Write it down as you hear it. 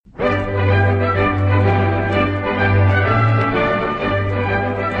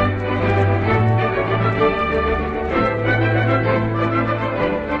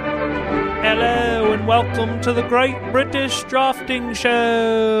welcome to the Great British Drafting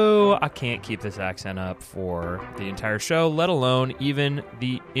Show. I can't keep this accent up for the entire show, let alone even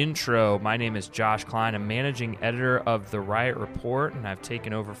the intro. My name is Josh Klein. I'm managing editor of The Riot Report, and I've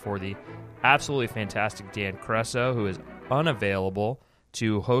taken over for the absolutely fantastic Dan Cresso, who is unavailable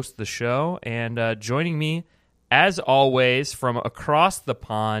to host the show. And joining me, as always, from across the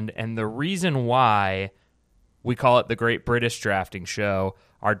pond, and the reason why we call it the Great British Drafting Show,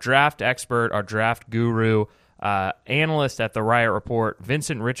 our draft expert, our draft guru, analyst at the Riot Report,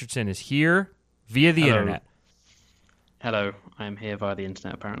 Vincent Richardson, is here via the internet. Hello, I am here via the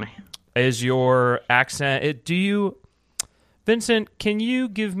internet, apparently. Is your accent... Vincent, can you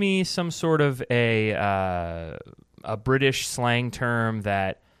give me some sort of a British slang term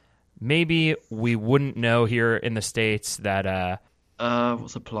that maybe we wouldn't know here in the States that...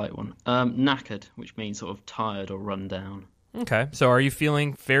 What's a polite one? Knackered, which means sort of tired or run down. Okay, so are you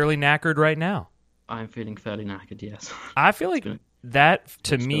feeling fairly knackered right now? I'm feeling fairly knackered, yes. I feel like that,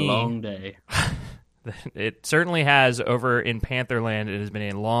 to me... It's been a long day. It certainly has. Over in Pantherland, it has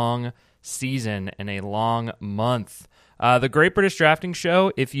been a long season and a long month. The Great British Drafting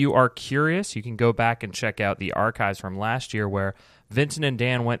Show, if you are curious, you can go back and check out the archives from last year where Vincent and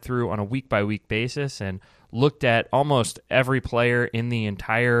Dan went through on a week-by-week basis and looked at almost every player in the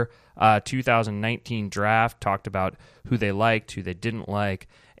entire 2019 draft, talked about who they liked, who they didn't like,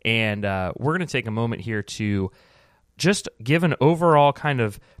 and we're going to take a moment here to just give an overall kind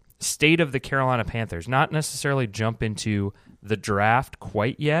of state of the Carolina Panthers, not necessarily jump into the draft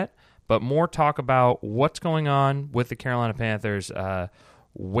quite yet, but more talk about what's going on with the Carolina Panthers,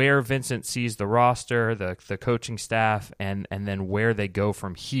 where Vincent sees the roster, the coaching staff, and then where they go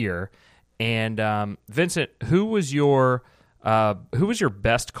from here. And Vincent, who was your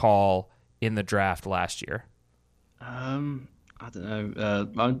best call in the draft last year? I don't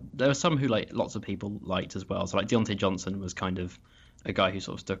know. There were some who lots of people liked as well. So Deontay Johnson was kind of a guy who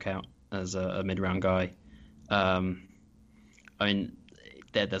sort of stuck out as a mid-round guy. I mean,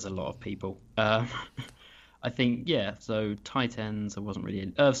 there's a lot of people. I think, yeah. So tight ends, I wasn't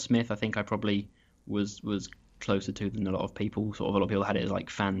really. Irv Smith, I think I probably was closer to than a lot of people. Sort of a lot of people had it as like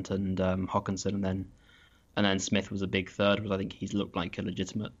Fant and Hockenson, and then Smith was a big third. Because I think he's looked like a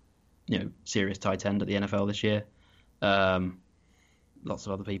legitimate, serious tight end at the NFL this year. Lots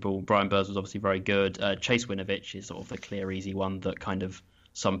of other people. Brian Burns was obviously very good. Chase Winovich is sort of the clear, easy one that kind of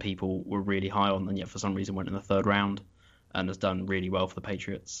some people were really high on, and yet for some reason went in the third round and has done really well for the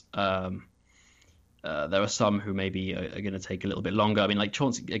Patriots. There are some who maybe are going to take a little bit longer. I mean, like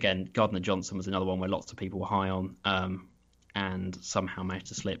Chauncey, again, Gardner Johnson was another one where lots of people were high on and somehow managed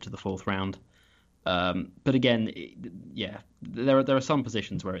to slip to the fourth round. But again, there are some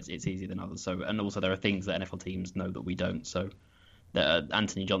positions where it's easier than others. So, and also there are things that NFL teams know that we don't. So,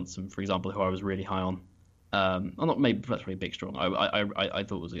 Anthony Johnson, for example, who I was really high on, not maybe that's really big strong. I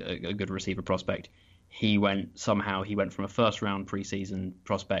thought was a good receiver prospect. He went from a first round preseason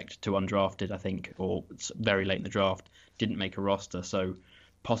prospect to undrafted, I think, or very late in the draft. Didn't make a roster, so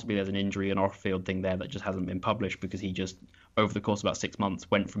possibly there's an injury, an off-field thing there that just hasn't been published because he just, over the course of about 6 months,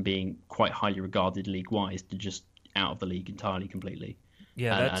 went from being quite highly regarded league-wise to just out of the league entirely, completely.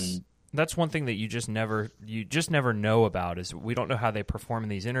 Yeah, that's one thing that you just never know about is we don't know how they perform in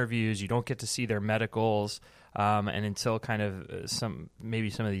these interviews. You don't get to see their medicals, and until kind of some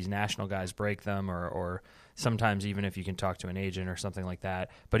of these national guys break them, or sometimes even if you can talk to an agent or something like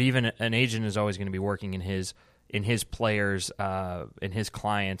that. But even an agent is always going to be working in his players, in his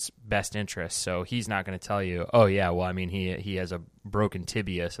client's best interest. So he's not going to tell you, oh yeah, well, I mean he has a broken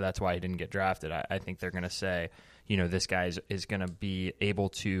tibia, so that's why he didn't get drafted. I think they're going to say, this guy is going to be able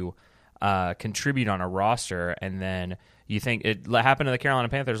to contribute on a roster, and then you think it happened to the Carolina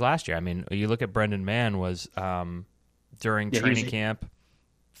Panthers last year. I mean, you look at Brendan Mann was during training camp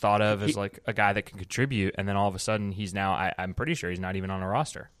thought of as like a guy that can contribute, and then all of a sudden he's now I'm pretty sure he's not even on a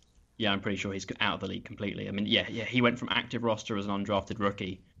roster. Yeah, I'm pretty sure he's out of the league completely. I mean, yeah, he went from active roster as an undrafted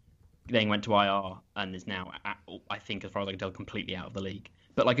rookie, then went to IR, and is now, I think, as far as I can tell, completely out of the league.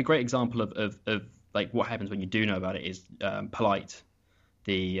 But like a great example of like what happens when you do know about it is Polite,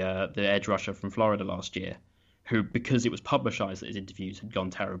 the edge rusher from Florida last year, who, because it was publicized that his interviews had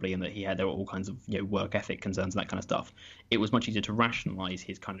gone terribly and that there were all kinds of work ethic concerns and that kind of stuff, it was much easier to rationalize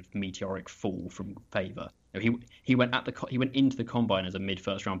his kind of meteoric fall from favor. He went into the combine as a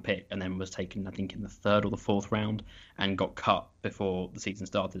mid-first round pick and then was taken, I think, in the third or the fourth round and got cut before the season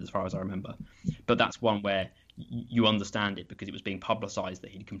started, as far as I remember. But that's one where you understand it because it was being publicized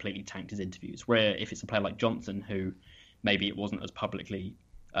that he'd completely tanked his interviews. Where if it's a player like Johnson, who maybe it wasn't as publicly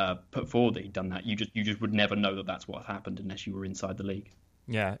put forward that he'd done that, you just would never know that that's what happened unless you were inside the league.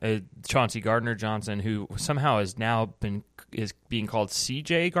 Yeah, Chauncey Gardner-Johnson, who somehow is being called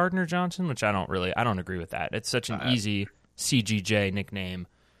C.J. Gardner-Johnson, which I don't agree with that. It's such an easy CGJ nickname.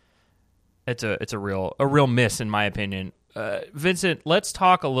 It's a real miss in my opinion. Vincent, let's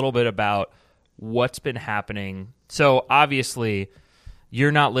talk a little bit about what's been happening. So obviously,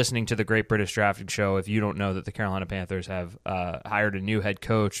 you're not listening to the Great British Drafting Show if you don't know that the Carolina Panthers have hired a new head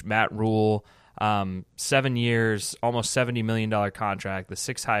coach, Matt Rule. 7 years, almost $70 million contract, the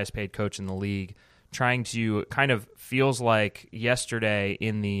sixth highest paid coach in the league, trying to kind of feels like yesterday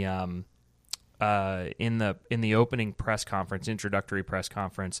in the opening press conference, introductory press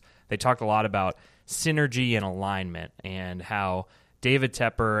conference, they talked a lot about synergy and alignment and how David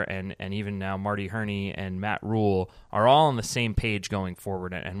Tepper and even now Marty Herney and Matt Rule are all on the same page going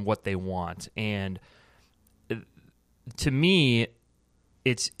forward and what they want. And to me,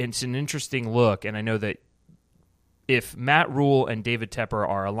 it's an interesting look, and I know that if Matt Rule and David Tepper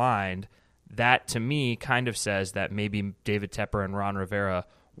are aligned, that to me kind of says that maybe David Tepper and Ron Rivera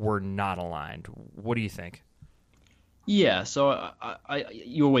were not aligned. What do you think? Yeah, so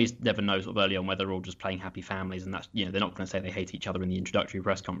you always never know sort of early on whether they're all just playing happy families, and that's they're not going to say they hate each other in the introductory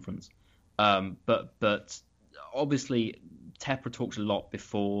press conference. But obviously Tepper talked a lot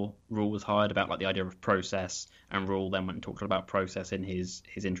before Rule was hired about like the idea of process, and Rule then went and talked about process in his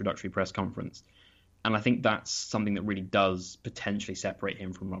introductory press conference. And I think that's something that really does potentially separate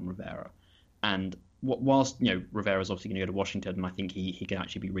him from Ron Rivera. And whilst Rivera's obviously going to go to Washington, and I think he can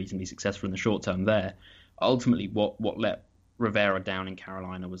actually be reasonably successful in the short term there, ultimately what let Rivera down in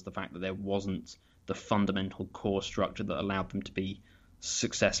Carolina was the fact that there wasn't the fundamental core structure that allowed them to be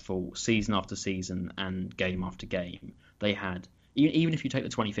successful season after season and game after game. They had, even if you take the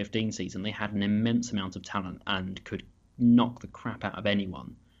 2015 season, they had an immense amount of talent and could knock the crap out of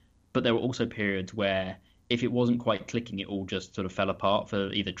anyone. But there were also periods where if it wasn't quite clicking, it all just sort of fell apart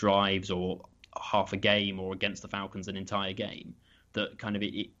for either drives or half a game, or against the Falcons an entire game. That kind of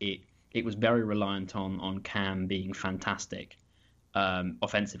it was very reliant on Cam being fantastic,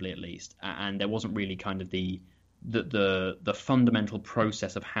 offensively at least, and there wasn't really kind of the fundamental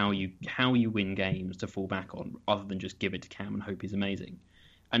process of how you win games to fall back on, other than just give it to Cam and hope he's amazing.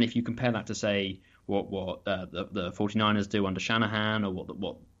 And if you compare that to say what the 49ers do under Shanahan, or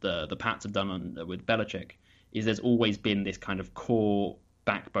what the Pats have done with Belichick, is there's always been this kind of core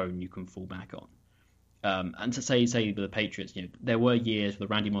backbone you can fall back on. And to say the Patriots, there were years, the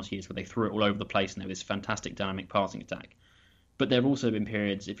Randy Moss years, where they threw it all over the place and there was this fantastic dynamic passing attack. But there have also been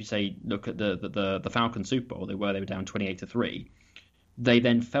periods, if you look at the Falcons Super Bowl, they were down 28-3. They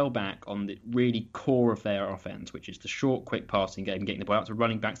then fell back on the really core of their offense, which is the short, quick passing game, getting the ball out to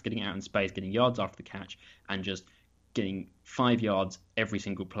running backs, getting out in space, getting yards after the catch, and just getting 5 yards every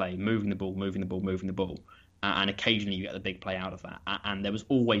single play, moving the ball. And occasionally you get the big play out of that. And there was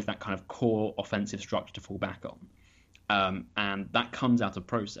always that kind of core offensive structure to fall back on. And that comes out of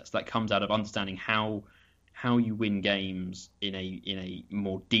process. That comes out of understanding how you win games in a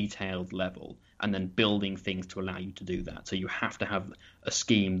more detailed level, and then building things to allow you to do that. So you have to have a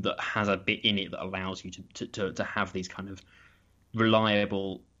scheme that has a bit in it that allows you to have these kind of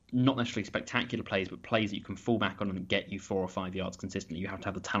reliable, not necessarily spectacular plays, but plays that you can fall back on and get you 4 or 5 yards consistently. You have to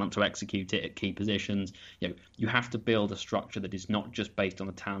have the talent to execute it at key positions. You have to build a structure that is not just based on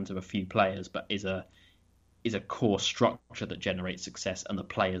the talent of a few players, but is a core structure that generates success, and the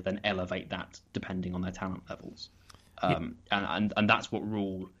players then elevate that depending on their talent levels. And that's what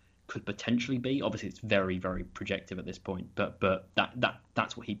Rule could potentially be. Obviously, it's very, very projective at this point, but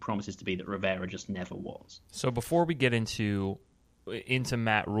that's what he promises to be, that Rivera just never was. So before we get into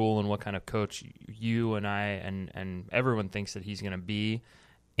Matt Rule and what kind of coach you and I and everyone thinks that he's going to be,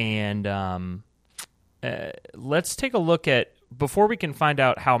 and let's take a look at, before we can find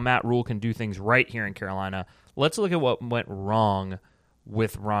out how Matt Rule can do things right here in Carolina, let's look at what went wrong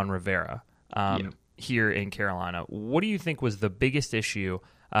with Ron Rivera here in Carolina. What do you think was the biggest issue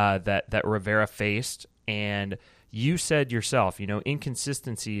that Rivera faced? And you said yourself,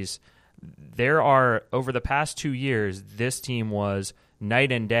 inconsistencies. There are, over the past 2 years, this team was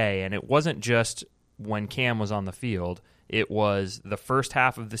night and day, and it wasn't just when Cam was on the field. It was the first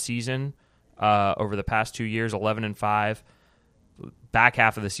half of the season over the past 2 years, 11-5. Back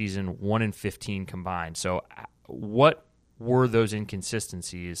half of the season, 1-15 combined. So what were those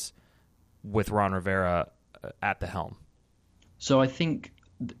inconsistencies with Ron Rivera at the helm? So I think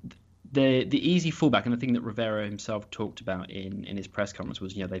the easy fallback, and the thing that Rivera himself talked about in his press conference,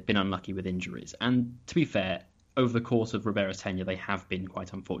 was they've been unlucky with injuries. And to be fair, over the course of Rivera's tenure, they have been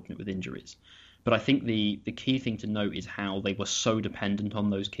quite unfortunate with injuries. But I think the key thing to note is how they were so dependent on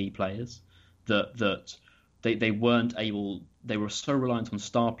those key players that they weren't able. They were so reliant on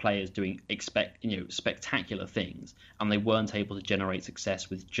star players doing spectacular things, and they weren't able to generate success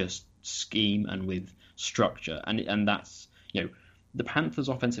with just scheme and with structure. And that's the Panthers'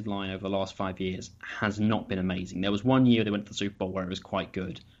 offensive line over the last 5 years has not been amazing. There was one year they went to the Super Bowl where it was quite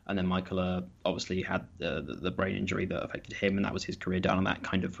good, and then Michael obviously had the brain injury that affected him, and that was his career down, and that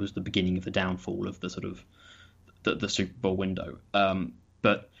kind of was the beginning of the downfall of the sort of the Super Bowl window.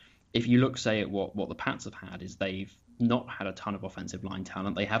 But if you look, say, at what the Pats have had, is they've not had a ton of offensive line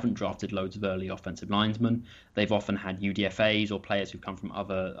talent. They haven't drafted loads of early offensive linesmen. They've often had UDFAs or players who've come from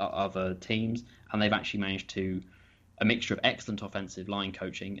other teams, and they've actually managed to a mixture of excellent offensive line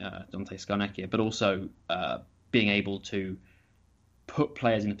coaching, Dante Scarnecchia, but also being able to put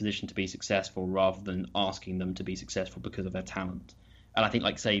players in a position to be successful rather than asking them to be successful because of their talent. And I think,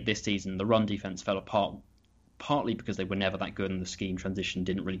 like, say, this season, the run defense fell apart partly because they were never that good and the scheme transition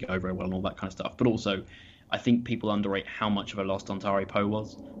didn't really go very well and all that kind of stuff. But also, I think people underrate how much of a loss Dontari Poe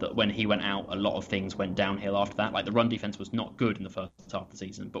was. That when he went out, a lot of things went downhill after that. Like, the run defense was not good in the first half of the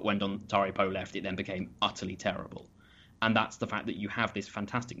season, but when Dontari Poe left, it then became utterly terrible. And that's the fact that you have this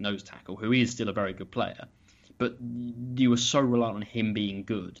fantastic nose tackle who is still a very good player, but you were so reliant on him being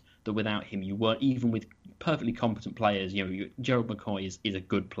good that without him, you weren't, even with perfectly competent players. Gerald McCoy is a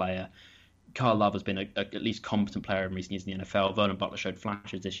good player. Kyle Love has been at least competent player in recent years in the NFL. Vernon Butler showed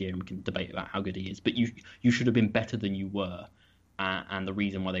flashes this year, and we can debate about how good he is. But you should have been better than you were, and the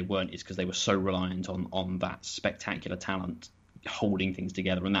reason why they weren't is because they were so reliant on that spectacular talent holding things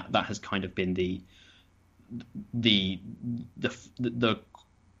together, and that has kind of been the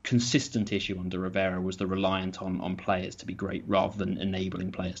consistent issue under Rivera, was the reliant on players to be great rather than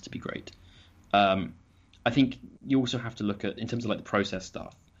enabling players to be great. I think you also have to look at, in terms of like the process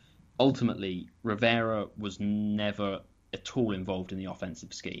stuff, ultimately Rivera was never at all involved in the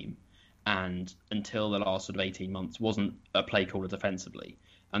offensive scheme, and until the last sort of 18 months wasn't a play caller defensively.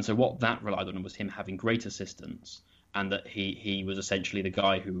 And so what that relied on was him having great assistants, and that he was essentially the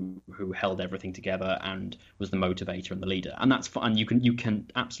guy who held everything together and was the motivator and the leader. And that's fine. You can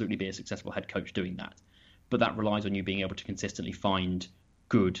absolutely be a successful head coach doing that, but that relies on you being able to consistently find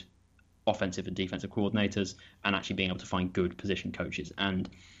good offensive and defensive coordinators and actually being able to find good position coaches. And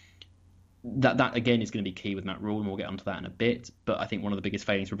that again is going to be key with Matt Rule, and we'll get onto that in a bit. But I think one of the biggest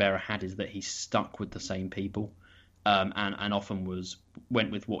failings Rivera had is that he stuck with the same people, and often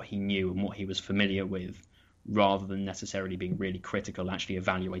went with what he knew and what he was familiar with, rather than necessarily being really critical, actually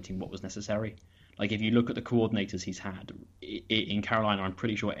evaluating what was necessary. Like, if you look at the coordinators he's had in Carolina, I'm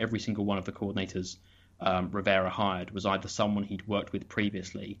pretty sure every single one of the coordinators Rivera hired was either someone he'd worked with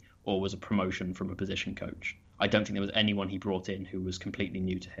previously or was a promotion from a position coach. I don't think there was anyone he brought in who was completely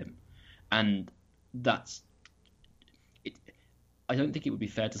new to him. And that's it. I don't think it would be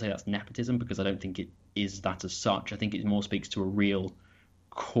fair to say that's nepotism, because I don't think it is that as such. I think it more speaks to a real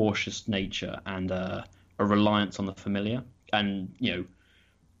cautious nature and a reliance on the familiar. And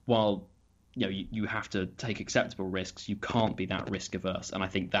while you have to take acceptable risks, you can't be that risk averse. And I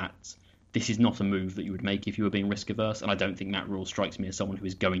think that this is not a move that you would make if you were being risk averse. And I don't think Matt Rule strikes me as someone who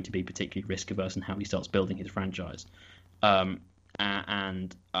is going to be particularly risk averse in how he starts building his franchise.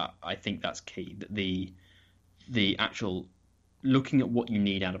 And I think that's key. That the actual looking at what you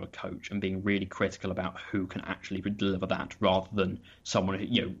need out of a coach and being really critical about who can actually deliver that, rather than someone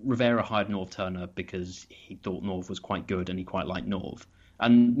who, Rivera hired Norv Turner because he thought Norv was quite good and he quite liked Norv.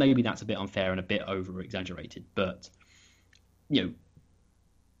 And maybe that's a bit unfair and a bit over exaggerated, but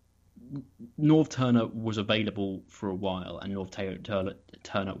Norv Turner was available for a while, and Norv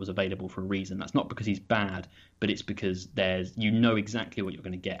Turner was available for a reason. That's not because he's bad, but it's because exactly what you're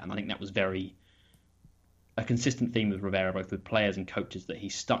going to get. And I think that was a consistent theme with Rivera, both with players and coaches, that he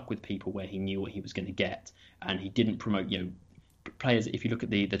stuck with people where he knew what he was going to get, and he didn't promote players. If you look at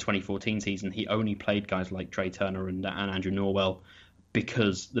the 2014 season, he only played guys like Trey Turner and Andrew Norwell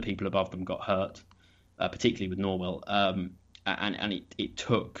because the people above them got hurt, particularly with Norwell, and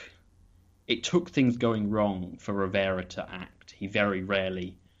it took things going wrong for Rivera to act. He very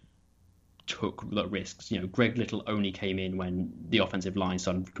rarely took the risks. Greg Little only came in when the offensive line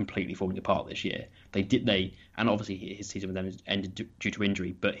started completely falling apart this year. And obviously his season then ended due to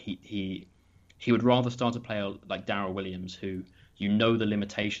injury, but he would rather start a player like Darrell Williams, who the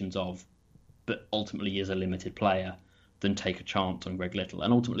limitations of, but ultimately is a limited player, than take a chance on Greg Little.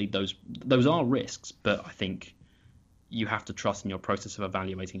 And ultimately those are risks, but I think you have to trust in your process of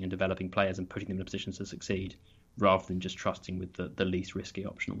evaluating and developing players and putting them in positions to succeed, rather than just trusting with the least risky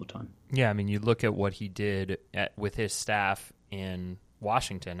option all the time. Yeah, I mean, you look at what he did with his staff in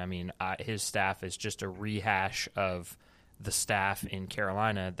Washington. I mean, his staff is just a rehash of the staff in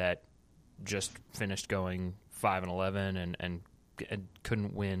Carolina that just finished going 5-11 and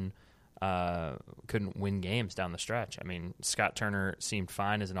couldn't win games down the stretch. I mean, Scott Turner seemed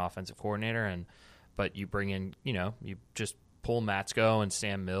fine as an offensive coordinator, but you bring in, you just pull Matsko and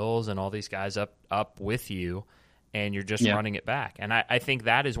Sam Mills and all these guys up with you, and you're just running it back. And I think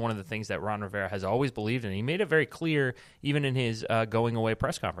that is one of the things that Ron Rivera has always believed in. He made it very clear, even in his going away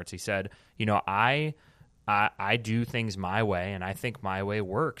press conference. He said, I do things my way, and I think my way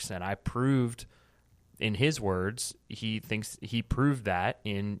works. And I proved, in his words, he thinks he proved that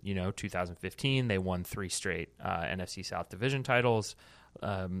in 2015. They won 3 straight NFC South division titles.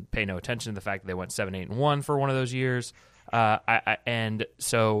 Pay no attention to the fact that they went 7-8-1 for one of those years. And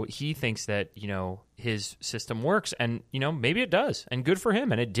so he thinks that his system works, and maybe it does, and good for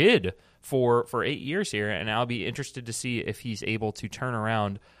him, and it did for 8 years here. And I'll be interested to see if he's able to turn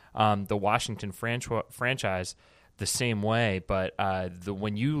around the Washington franchise the same way. But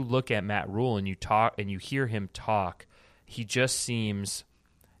when you look at Matt Rule and you hear him talk, he just seems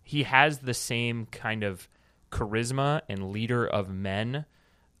he has the same kind of charisma and leader of men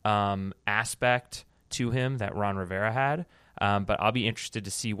aspect to him that Ron Rivera had. But I'll be interested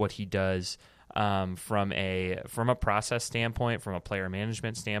to see what he does from a process standpoint, from a player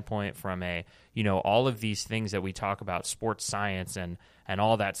management standpoint, from all of these things that we talk about, sports science and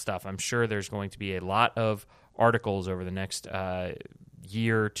all that stuff. I'm sure there's going to be a lot of articles over the next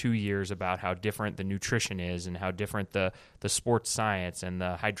year, 2 years about how different the nutrition is and how different the sports science and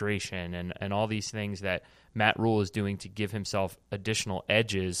the hydration and all these things that Matt Rule is doing to give himself additional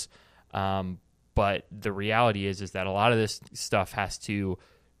edges. But the reality is that a lot of this stuff has to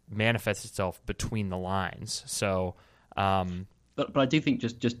manifest itself between the lines. So, but I do think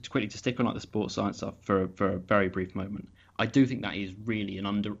just quickly to stick on the sports science stuff for a very brief moment. I do think that is really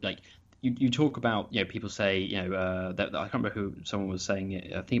you talk about people say that I can't remember who someone was saying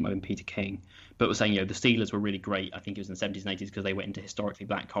it. I think it might have been Peter King, but was saying the Steelers were really great. I think it was in the 70s and 80s because they went into historically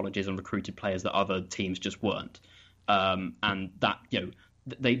black colleges and recruited players that other teams just weren't, and that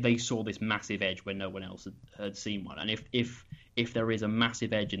They saw this massive edge where no one else had seen one. And if there is a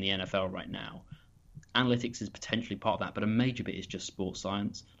massive edge in the NFL right now, analytics is potentially part of that, but a major bit is just sports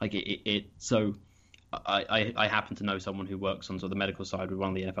science. So I happen to know someone who works on sort of the medical side with one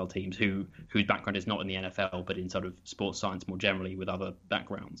of the NFL teams whose background is not in the NFL, but in sort of sports science more generally with other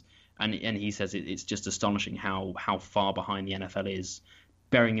backgrounds. And he says it's just astonishing how far behind the NFL is,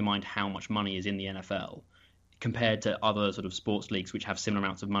 bearing in mind how much money is in the NFL. Compared to other sort of sports leagues which have similar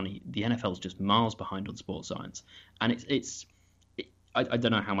amounts of money, the NFL is just miles behind on sports science. And I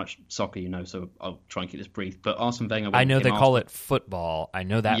don't know how much soccer you know, so I'll try and keep this brief. But Arsene Wenger... I know they call it football. I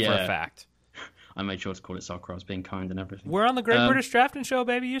know that for a fact. I made sure to call it soccer. I was being kind and everything. We're on the Great British Drafting Show,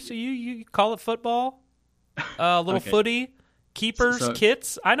 baby. You call it football, little footy, keepers,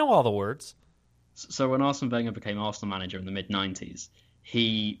 kits. I know all the words. So when Arsene Wenger became Arsenal manager in the mid-90s,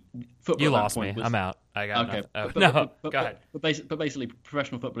 you lost me. I'm out. I got okay. Go ahead. But basically,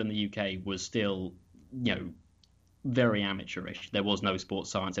 professional football in the UK was still, very amateurish. There was no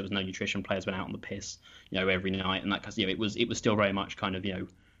sports science. There was no nutrition. Players went out on the piss, every night, and that because it was still very much kind of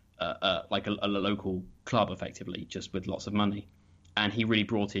like a local club effectively, just with lots of money. And he really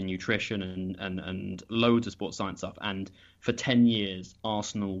brought in nutrition and loads of sports science stuff. And for 10 years,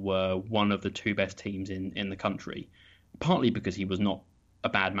 Arsenal were one of the 2 best teams in the country, partly because he was not a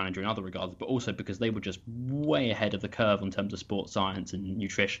bad manager in other regards, but also because they were just way ahead of the curve in terms of sports science and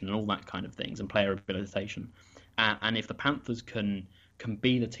nutrition and all that kind of things and player rehabilitation. And if the Panthers can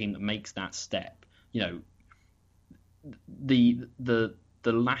be the team that makes that step, the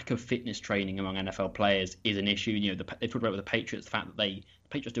lack of fitness training among NFL players is an issue. They talked about with the Patriots, the fact that the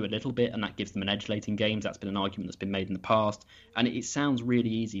Patriots do a little bit and that gives them an edge late in games. That's been an argument that's been made in the past. And it sounds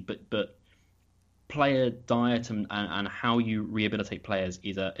really easy, but player diet and how you rehabilitate players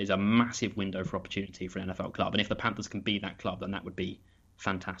is a massive window for opportunity for an NFL club. And if the Panthers can be that club, then that would be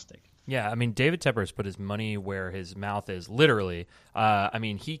fantastic. Yeah, I mean, David Tepper has put his money where his mouth is, literally.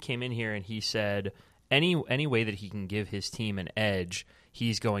 He came in here and he said any way that he can give his team an edge,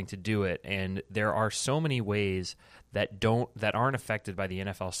 he's going to do it. And there are so many ways that aren't affected by the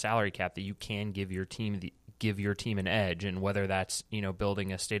NFL salary cap that you can give your team an edge, and whether that's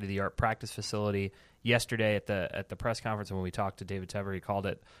building a state-of-the-art practice facility. Yesterday at the press conference when we talked to David Tepper, he called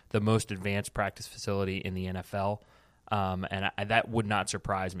it the most advanced practice facility in the NFL, and that would not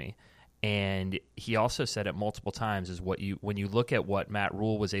surprise me. And he also said it multiple times is when you look at what Matt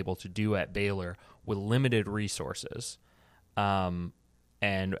Rule was able to do at Baylor with limited resources,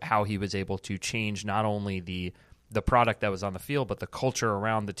 and how he was able to change not only the product that was on the field, but the culture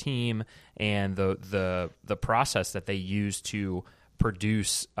around the team and the process that they used to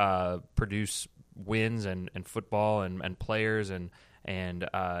produce wins and football and players and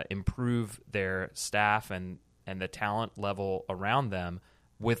improve their staff and the talent level around them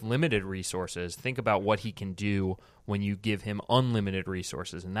with limited resources. Think about what he can do when you give him unlimited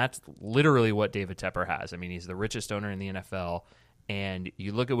resources, and that's literally what David Tepper has. I mean, he's the richest owner in the NFL, and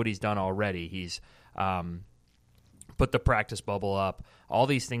you look at what he's done already. He's put the practice bubble up, all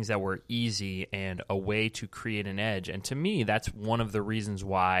these things that were easy and a way to create an edge. And to me, that's one of the reasons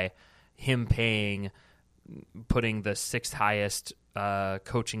why him putting the sixth highest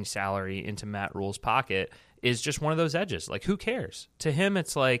coaching salary into Matt Rule's pocket is just one of those edges. Like, who cares? To him,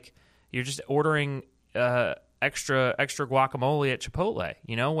 it's like you're just ordering extra guacamole at Chipotle.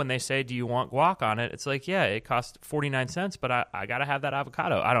 You know, when they say, "Do you want guac on it?" It's like, yeah, it costs 49 cents, but I got to have that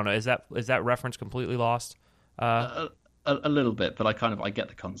avocado. I don't know. Is that reference completely lost? A little bit, but I get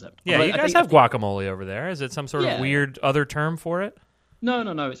the concept. Yeah, you guys have guacamole over there. Is it some sort of weird other term for it? No.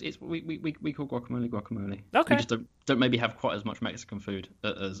 It's we call guacamole. Okay. We just don't maybe have quite as much Mexican food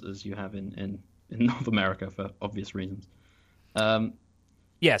as you have in North America for obvious reasons.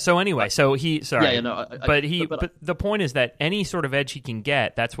 Yeah. So anyway, but the point is that any sort of edge he can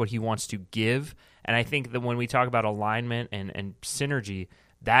get, that's what he wants to give. And I think that when we talk about alignment and synergy,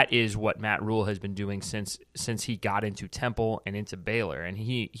 that is what Matt Rule has been doing since he got into Temple and into Baylor. And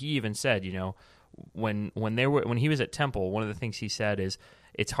he even said, you know, when he was at Temple, one of the things he said is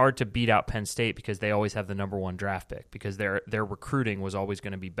it's hard to beat out Penn State because they always have the number one draft pick because their recruiting was always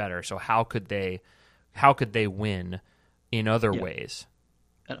going to be better. So how could they win in other ways?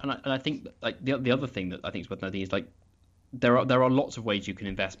 And I think like the other thing that I think is worth noting is like there are lots of ways you can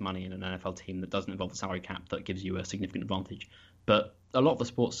invest money in an NFL team that doesn't involve the salary cap that gives you a significant advantage. But a lot of the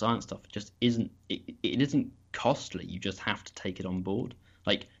sports science stuff just isn't costly. You just have to take it on board.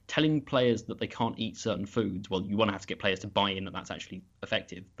 Like telling players that they can't eat certain foods, well, you want to have to get players to buy in that that's actually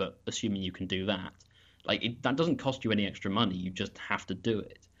effective. But assuming you can do that, that doesn't cost you any extra money. You just have to do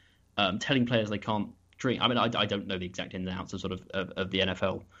it. Telling players they can't drink. I mean, I don't know the exact ins and outs of the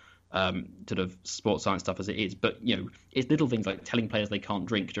NFL sort of sports science stuff as it is, but you know, it's little things like telling players they can't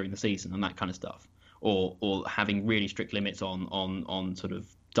drink during the season and that kind of stuff, or having really strict limits on sort of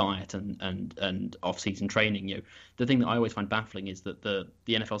diet and off-season training. You know, the thing that I always find baffling is that the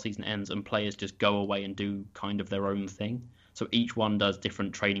NFL season ends and players just go away and do kind of their own thing. So each one does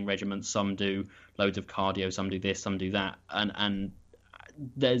different training regimens. Some do loads of cardio, some do this, some do that, and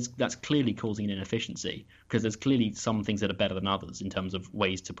that's clearly causing an inefficiency because there's clearly some things that are better than others in terms of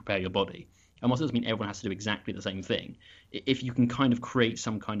ways to prepare your body. And what doesn't mean everyone has to do exactly the same thing. If you can kind of create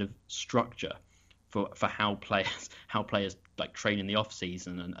some kind of structure for how players like train in the off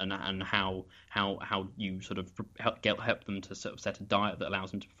season and how you sort of help them to sort of set a diet that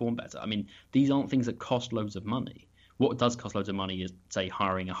allows them to perform better. I mean, these aren't things that cost loads of money. What does cost loads of money is, say,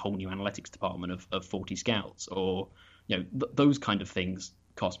 hiring a whole new analytics department of 40 scouts, or you know, those kind of things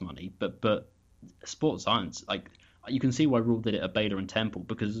cost money. But sports science, like, you can see why Rule did it at Baylor and Temple,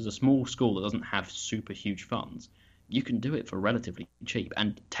 because as a small school that doesn't have super huge funds, you can do it for relatively cheap.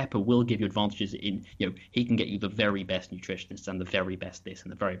 And Tepper will give you advantages in, you know, he can get you the very best nutritionists and the very best this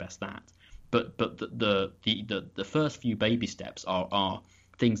and the very best that. But the first few baby steps are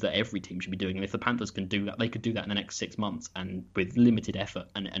things that every team should be doing. And if the Panthers can do that, they could do that in the next 6 months and with limited effort,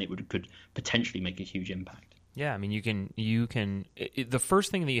 and it could potentially make a huge impact. Yeah, I mean, you can. The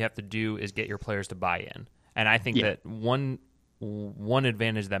first thing that you have to do is get your players to buy in, and I think that one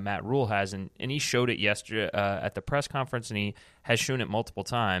advantage that Matt Rule has, and he showed it yesterday at the press conference, and he has shown it multiple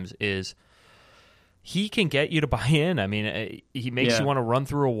times, is he can get you to buy in. I mean, he makes you want to run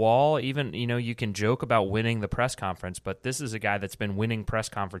through a wall. Even, you know, you can joke about winning the press conference, but this is a guy that's been winning press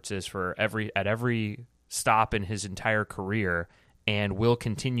conferences at every stop in his entire career, and will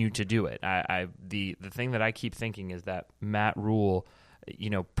continue to do it. The thing that I keep thinking is that Matt Rule, you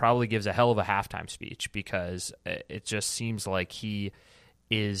know, probably gives a hell of a halftime speech, because it just seems like he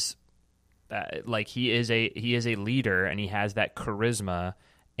is a leader, and he has that charisma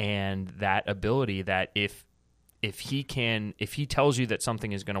and that ability that if he tells you that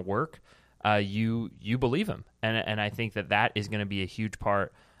something is going to work, you believe him, and I think that is going to be a huge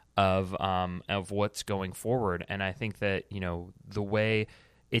part of what's going forward. And I think that, you know, the way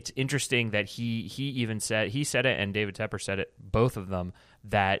it's interesting that he said it, and David Tepper said it, both of them,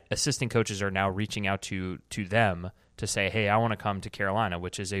 that assistant coaches are now reaching out to them to say, hey, I want to come to Carolina,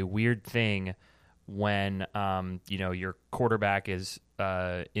 which is a weird thing when you know, your quarterback is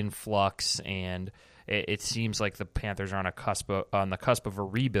in flux, and it seems like the Panthers are on the cusp of a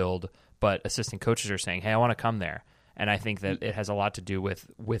rebuild, but assistant coaches are saying, hey, I want to come there. And I think that it has a lot to do with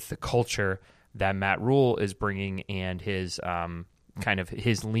the culture that Matt Rule is bringing, and his kind of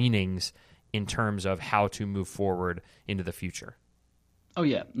his leanings in terms of how to move forward into the future. Oh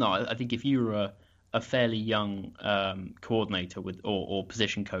yeah, no, I think if you were a fairly young coordinator with or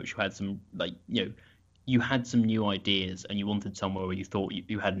position coach who had some you had some new ideas and you wanted somewhere where you thought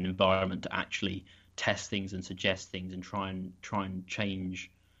you had an environment to actually test things and suggest things and try and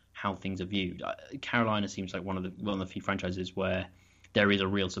change how things are viewed. Carolina seems like one of the few franchises where there is a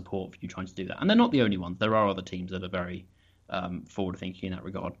real support for you trying to do that, and they're not the only ones. There are other teams that are very forward thinking in that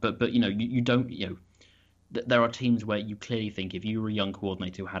regard, but you don't there are teams where you clearly think if you were a young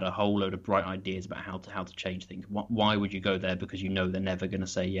coordinator who had a whole load of bright ideas about how to change things, why would you go there? Because they're never going to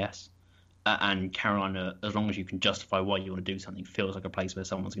say yes. And Carolina, as long as you can justify why you want to do something, feels like a place where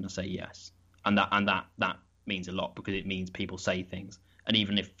someone's going to say yes. And that means a lot, because it means people say things. And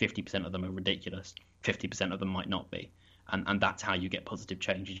even if 50% of them are ridiculous, 50% of them might not be. And that's how you get positive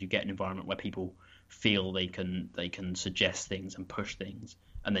change, is you get an environment where people feel they can suggest things and push things,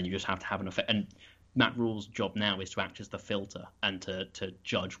 and then you just have to have an effect. And Matt Rule's job now is to act as the filter and to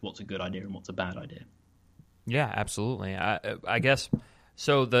judge what's a good idea and what's a bad idea. Yeah, absolutely. I guess,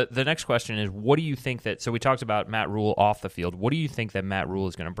 so the next question is, what do you think that, so we talked about Matt Rule off the field, what do you think that Matt Rule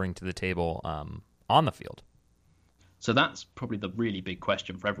is going to bring to the table on the field? So that's probably the really big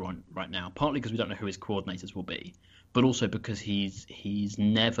question for everyone right now, partly because we don't know who his coordinators will be, but also because he's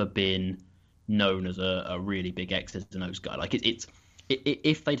never been known as a really big X's and O's guy. Like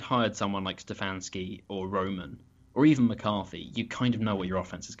if they'd hired someone like Stefanski or Roman or even McCarthy, you kind of know what your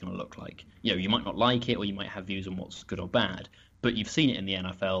offense is going to look like. You might not like it, or you might have views on what's good or bad, but you've seen it in the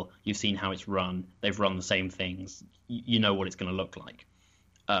NFL. You've seen how it's run. They've run the same things. You know what it's going to look like,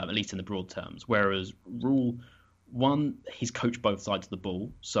 at least in the broad terms. Whereas Rule, one, he's coached both sides of the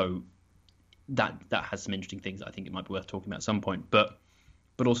ball, so that has some interesting things that I think it might be worth talking about at some point. But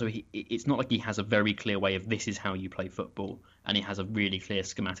also, it's not like he has a very clear way of this is how you play football, and he has a really clear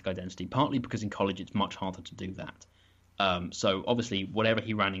schematic identity, partly because in college it's much harder to do that. So obviously, whatever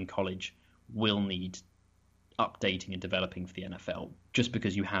he ran in college will need updating and developing for the NFL, just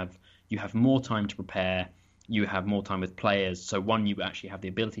because you have more time to prepare, you have more time with players. So one, you actually have the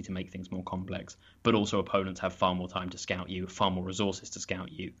ability to make things more complex, but also opponents have far more time to scout you, far more resources to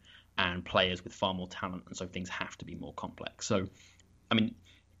scout you, and players with far more talent, and so things have to be more complex. So, I mean,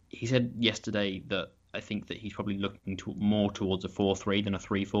 he said yesterday that I think that he's probably looking more towards a 4-3 than a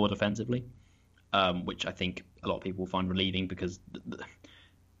 3-4 defensively, which I think a lot of people will find relieving, because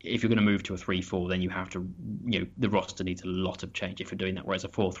if you're going to move to a 3-4, then you have to, the roster needs a lot of change if you're doing that. Whereas a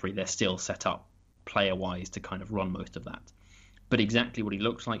 4-3, they're still set up player-wise to kind of run most of that. But exactly what he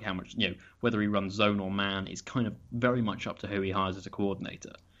looks like, how much, whether he runs zone or man, is kind of very much up to who he hires as a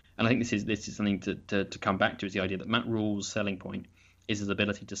coordinator. And I think this is something to come back to, is the idea that Matt Rule's selling point is his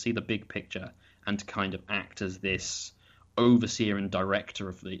ability to see the big picture and to kind of act as this overseer and director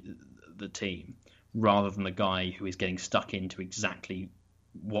of the team, rather than the guy who is getting stuck into exactly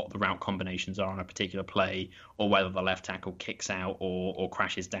what the route combinations are on a particular play, or whether the left tackle kicks out or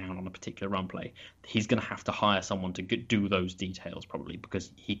crashes down on a particular run play. He's going to have to hire someone to do those details, probably,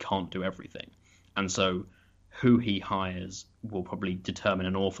 because he can't do everything. And so who he hires will probably determine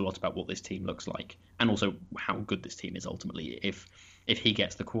an awful lot about what this team looks like, and also how good this team is ultimately. If he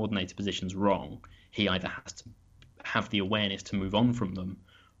gets the coordinator positions wrong, he either has to have the awareness to move on from them,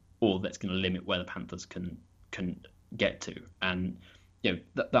 or that's going to limit where the Panthers can get to. And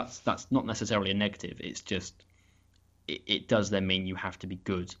that's not necessarily a negative. It's just it does then mean you have to be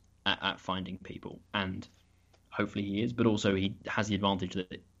good at finding people, and hopefully he is. But also he has the advantage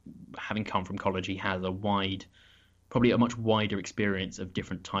that, having come from college, he has probably a much wider experience of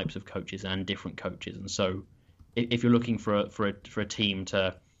different types of coaches and different coaches. And so if you're looking for a team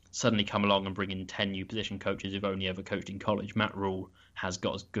to suddenly come along and bring in 10 new position coaches who've only ever coached in college, Matt Rule has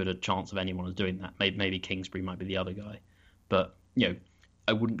got as good a chance of anyone as doing that. Maybe Kingsbury might be the other guy, but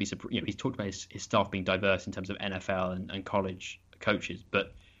I wouldn't be surprised. He's talked about his staff being diverse in terms of NFL and college coaches,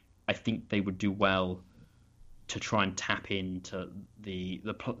 but I think they would do well to try and tap into the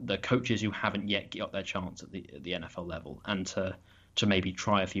coaches who haven't yet got their chance at the NFL level, and to maybe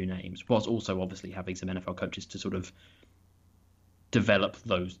try a few names, whilst also obviously having some NFL coaches to sort of develop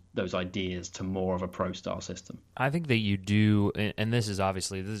those ideas to more of a pro-style system. I think that you do, and this is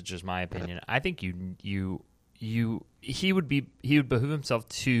just my opinion. I think he would behoove himself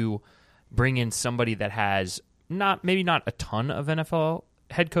to bring in somebody that has maybe not a ton of NFL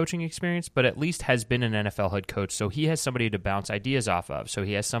head coaching experience, but at least has been an NFL head coach. So he has somebody to bounce ideas off of. So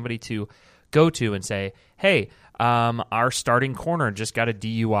he has somebody to go to and say, hey, our starting corner just got a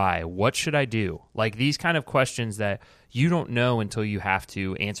DUI. What should I do? Like these kind of questions that you don't know until you have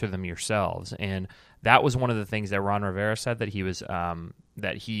to answer them yourselves. And that was one of the things that Ron Rivera said, that he was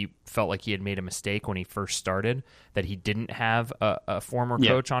that he felt like he had made a mistake when he first started, that he didn't have a former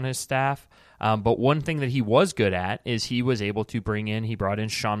coach on his staff. But one thing that he was good at is he was able to he brought in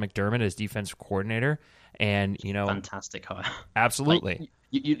Sean McDermott as defensive coordinator. And, fantastic hire. Absolutely. Like,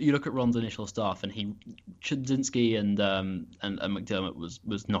 you look at Ron's initial staff, and Chudzinski and McDermott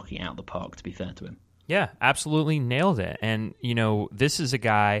was knocking out the park, to be fair to him. Yeah, absolutely nailed it. And, this is a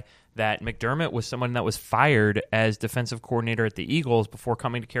guy that McDermott was someone that was fired as defensive coordinator at the Eagles before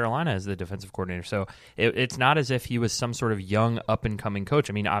coming to Carolina as the defensive coordinator. So it's not as if he was some sort of young up-and-coming coach.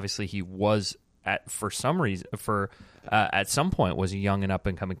 I mean, obviously he was at some point was a young and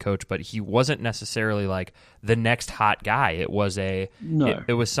up-and-coming coach, but he wasn't necessarily like the next hot guy. It was it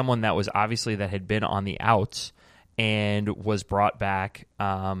was someone that was obviously that had been on the outs and was brought back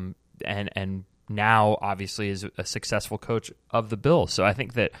and now obviously is a successful coach of the Bills. So I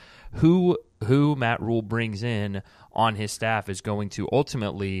think that who Matt Rule brings in on his staff is going to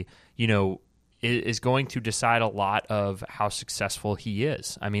ultimately, is going to decide a lot of how successful he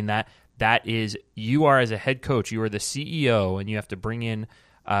is. I mean, that is, you are as a head coach, you are the CEO, and you have to bring in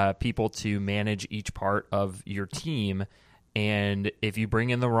people to manage each part of your team. And if you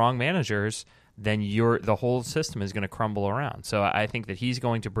bring in the wrong managers, then the whole system is going to crumble around. So I think that he's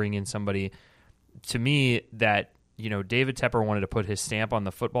going to bring in somebody, to me, that, David Tepper wanted to put his stamp on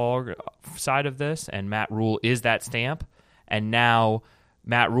the football side of this, and Matt Rule is that stamp. And now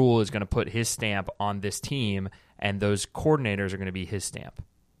Matt Rule is going to put his stamp on this team, and those coordinators are going to be his stamp.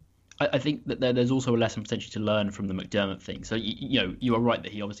 I think that there's also a lesson potentially to learn from the McDermott thing. So, you are right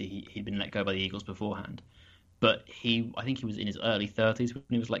that he'd been let go by the Eagles beforehand. But I think he was in his early 30s when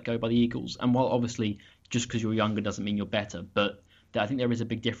he was let go by the Eagles. And while obviously just because you're younger doesn't mean you're better, but I think there is a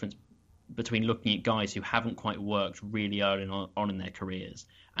big difference between looking at guys who haven't quite worked really early on in their careers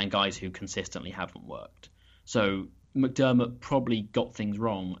and guys who consistently haven't worked. So McDermott probably got things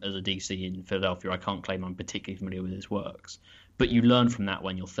wrong as a DC in Philadelphia. I can't claim I'm particularly familiar with his works. But you learn from that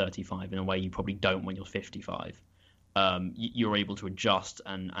when you're 35 in a way you probably don't when you're 55. You're able to adjust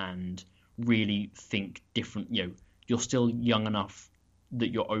and really think different. You're still young enough that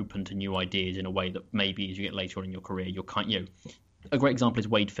you're open to new ideas in a way that maybe as you get later on in your career, a great example is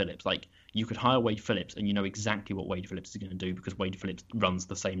Wade Phillips. Like, you could hire Wade Phillips and you know exactly what Wade Phillips is going to do because Wade Phillips runs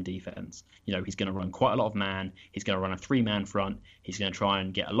the same defense. He's going to run quite a lot of man. He's going to run a 3-man front. He's going to try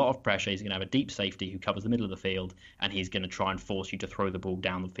and get a lot of pressure. He's going to have a deep safety who covers the middle of the field, and he's going to try and force you to throw the ball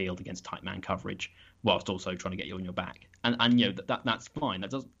down the field against tight man coverage whilst also trying to get you on your back. And that's fine.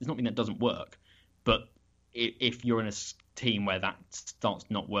 It's not mean that doesn't work. But if you're in a team where that starts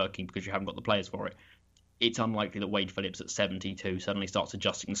not working because you haven't got the players for it, it's unlikely that Wade Phillips at 72 suddenly starts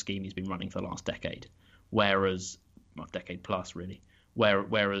adjusting the scheme he's been running for the last decade. Decade plus, really.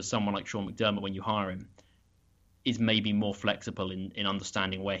 Whereas someone like Sean McDermott, when you hire him, is maybe more flexible in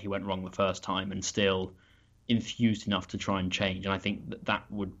understanding where he went wrong the first time and still enthused enough to try and change. And I think it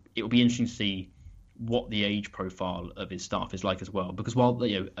would be interesting to see what the age profile of his staff is like as well. Because while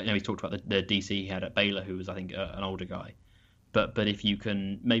I know he talked about the DC he had at Baylor, who was I think an older guy. But if you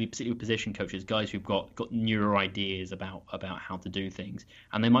can maybe particularly position coaches, guys who've got newer ideas about how to do things,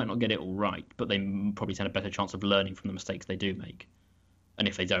 and they might not get it all right, but they probably stand a better chance of learning from the mistakes they do make. And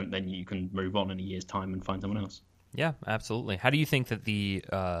if they don't, then you can move on in a year's time and find someone else. Yeah, absolutely. How do you think that the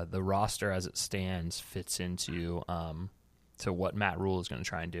roster as it stands fits into to what Matt Rule is going to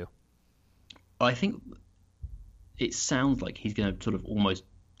try and do? I think it sounds like he's going to sort of almost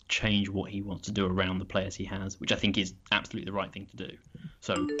change what he wants to do around the players he has, which I think is absolutely the right thing to do.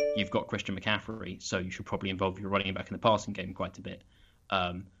 So you've got Christian McCaffrey, so you should probably involve your running back in the passing game quite a bit.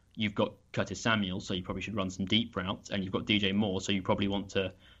 You've got Curtis Samuel, so you probably should run some deep routes, and you've got DJ Moore, so you probably want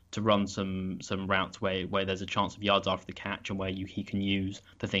to run some routes where there's a chance of yards after the catch and where he can use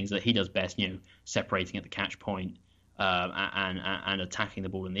the things that he does best, separating at the catch point and attacking the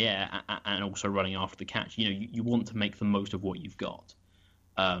ball in the air and also running after the catch. You want to make the most of what you've got.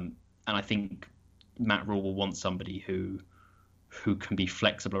 And I think Matt Rule will want somebody who can be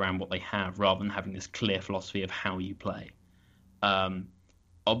flexible around what they have rather than having this clear philosophy of how you play.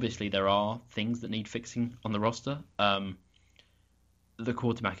 Obviously, there are things that need fixing on the roster. The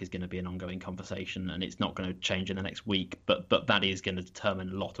quarterback is going to be an ongoing conversation, and it's not going to change in the next week. But that is going to determine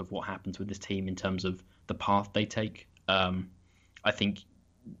a lot of what happens with this team in terms of the path they take. I think,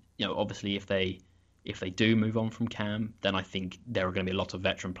 obviously, if they do move on from Cam, then I think there are going to be a lot of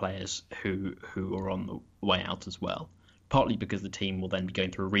veteran players who are on the way out as well. partly because the team will then be going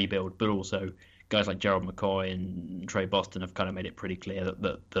through a rebuild, but also guys like Gerald McCoy and Trey Boston have kind of made it pretty clear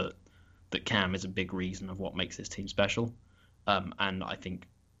that Cam is a big reason of what makes this team special. And I think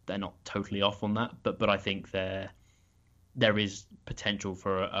they're not totally off on that, but I think there is potential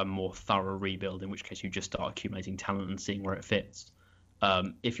for a more thorough rebuild, in which case you just start accumulating talent and seeing where it fits.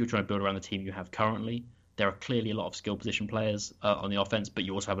 If you're trying to build around the team you have currently, there are clearly a lot of skill position players on the offense, but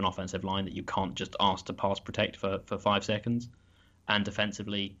you also have an offensive line that you can't just ask to pass protect for 5 seconds. And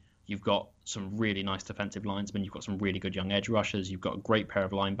defensively, you've got some really nice defensive linesmen. You've got some really good young edge rushers. You've got a great pair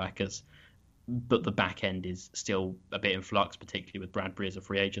of linebackers. But the back end is still a bit in flux, particularly with Bradbury as a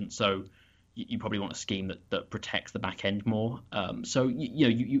free agent. So you probably want a scheme that protects the back end more. So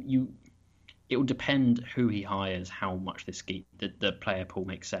it will depend who he hires, how much this scheme, the player pool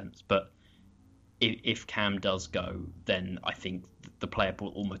makes sense. But if Cam does go, then I think the player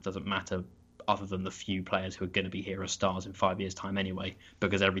pool almost doesn't matter, other than the few players who are going to be here as stars in 5 years' time anyway,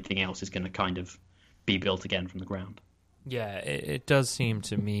 because everything else is going to kind of be built again from the ground. Yeah, it does seem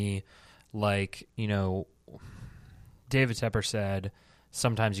to me like, David Tepper said,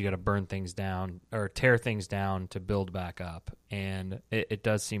 sometimes you got to burn things down or tear things down to build back up. And it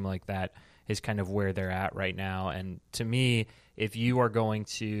does seem like that is kind of where they're at right now. And to me, if you are going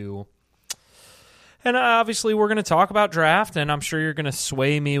to, and obviously we're going to talk about draft, and I'm sure you're going to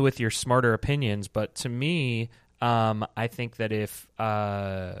sway me with your smarter opinions, but to me, I think that if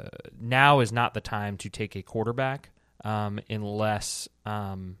now is not the time to take a quarterback, unless,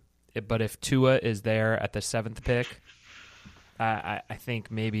 but if Tua is there at the 7th pick, I think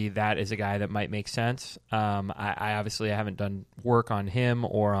maybe that is a guy that might make sense. I obviously haven't done work on him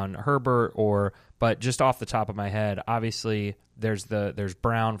or on Herbert, but just off the top of my head, obviously there's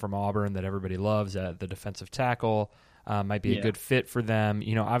Brown from Auburn that everybody loves at the defensive tackle. Might be a good fit for them.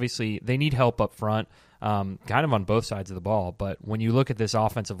 Obviously they need help up front, kind of on both sides of the ball. But when you look at this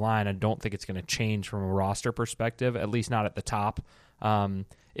offensive line, I don't think it's going to change from a roster perspective, at least not at the top.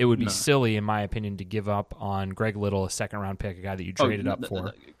 It would be silly, in my opinion, to give up on Greg Little, a second-round pick, a guy that you traded up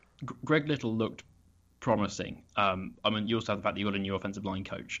for. Greg Little looked promising. You also have the fact that you got a new offensive line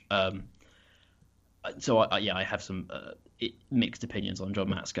coach. So I have some mixed opinions on John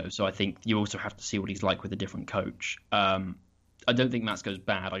Matsko. So I think you also have to see what he's like with a different coach. I don't think Matsko's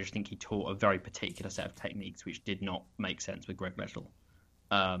bad. I just think he taught a very particular set of techniques which did not make sense with Greg Little.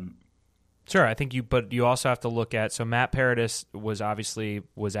 Sure, I think but you also have to look at, so Matt Paradis was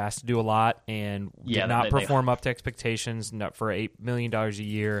asked to do a lot and did not perform up to expectations for $8 million a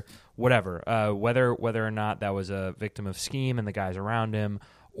year, whatever. Whether or not that was a victim of scheme and the guys around him,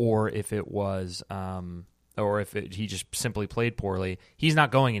 or if it was, he just simply played poorly, he's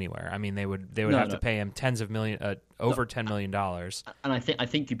not going anywhere. I mean, they would have to pay him over $10 million. And I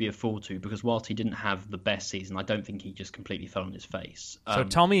think you'd be a fool to, because whilst he didn't have the best season, I don't think he just completely fell on his face. So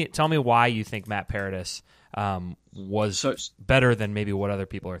tell me why you think Matt Paradis was better than maybe what other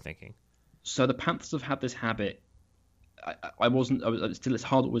people are thinking. So the Panthers have had this habit. It's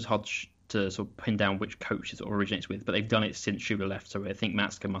hard to sort of pin down which coach it sort of originates with, but they've done it since Shula left. So I think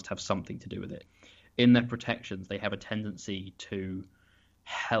Matsko must have something to do with it. In their protections, they have a tendency to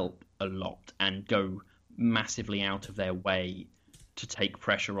help a lot and go massively out of their way to take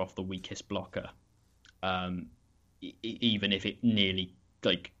pressure off the weakest blocker, even if it nearly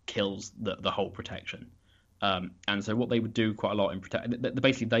kills the whole protection. And so what they would do quite a lot in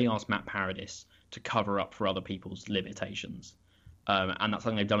basically they asked Matt Paradis to cover up for other people's limitations. And that's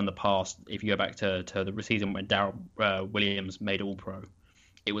something they've done in the past. If you go back to the season when Darrell Williams made All-Pro,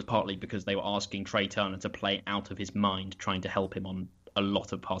 it was partly because they were asking Trey Turner to play out of his mind, trying to help him on a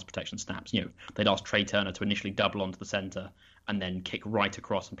lot of pass protection snaps. They'd ask Trey Turner to initially double onto the center and then kick right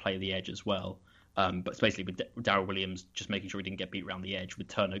across and play the edge as well. But it's basically with Darrell Williams just making sure he didn't get beat around the edge, with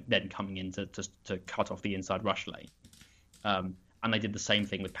Turner then coming in to cut off the inside rush lane. And they did the same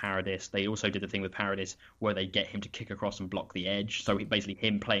thing with Paradis. They also did the thing with Paradis where they get him to kick across and block the edge. So basically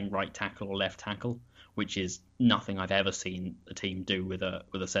him playing right tackle or left tackle, which is nothing I've ever seen a team do with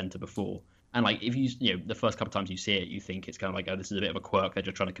a center before. And if you the first couple of times you see it, you think it's kind of like, oh, this is a bit of a quirk. They're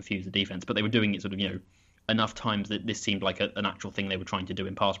just trying to confuse the defense. But they were doing it sort of enough times that this seemed like an actual thing they were trying to do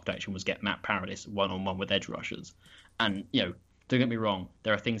in pass protection, was get Matt Paradis one-on-one with edge rushers. And don't get me wrong,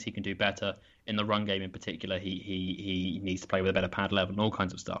 there are things he can do better. In the run game in particular, he needs to play with a better pad level and all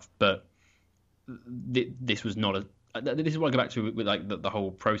kinds of stuff. But this was not this is what I go back to with the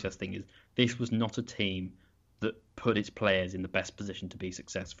whole process thing, is this was not a team that put its players in the best position to be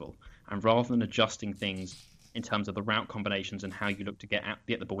successful. And rather than adjusting things in terms of the route combinations and how you look to get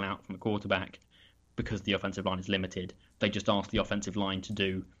the ball out from the quarterback, because the offensive line is limited, they just asked the offensive line to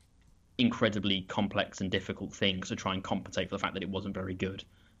do incredibly complex and difficult things to try and compensate for the fact that it wasn't very good,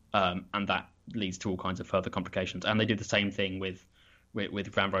 and that leads to all kinds of further complications. And they did the same thing with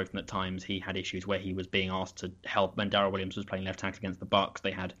Van Roten at times. He had issues where he was being asked to help when Darrell Williams was playing left tackle against the Bucks.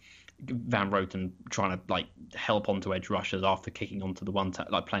 They had Van Roten trying to like help onto edge rushers after kicking onto the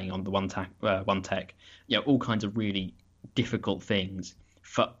playing on the one tech. All kinds of really difficult things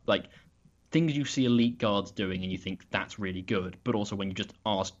for like things you see elite guards doing and you think that's really good, but also when you just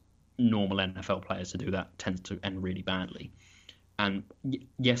ask normal NFL players to do that, tends to end really badly. And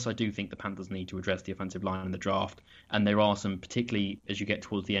yes, I do think the Panthers need to address the offensive line in the draft. And there are some, particularly as you get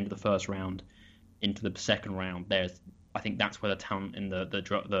towards the end of the first round into the second round, I think that's where the talent in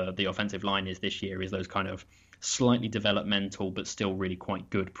the offensive line is this year, is those kind of slightly developmental but still really quite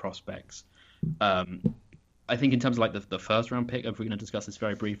good prospects. I think in terms of like the first round pick, if we're going to discuss this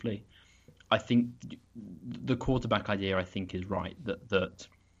very briefly, I think the quarterback idea I think is right, that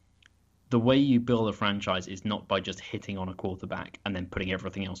the way you build a franchise is not by just hitting on a quarterback and then putting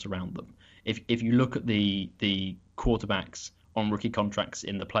everything else around them. If you look at the quarterbacks on rookie contracts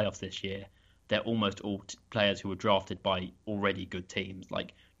in the playoffs this year, they're almost all players who were drafted by already good teams.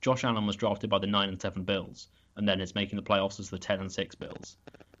 Like Josh Allen was drafted by the 9-7 Bills, and then is making the playoffs as the 10-6 Bills.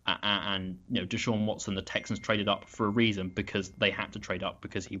 And Deshaun Watson, the Texans traded up for a reason, because they had to trade up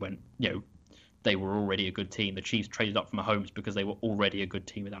because he went. They were already a good team. The Chiefs traded up for Mahomes because they were already a good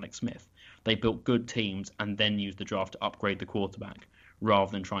team with Alex Smith. They built good teams and then used the draft to upgrade the quarterback,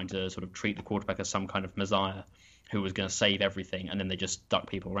 rather than trying to sort of treat the quarterback as some kind of messiah who was going to save everything, and then they just stuck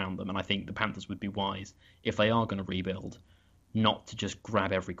people around them. And I think the Panthers would be wise, if they are going to rebuild, not to just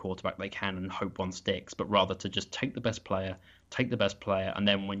grab every quarterback they can and hope one sticks, but rather to just take the best player, and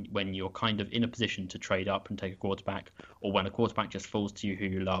then when you're kind of in a position to trade up and take a quarterback, or when a quarterback just falls to you who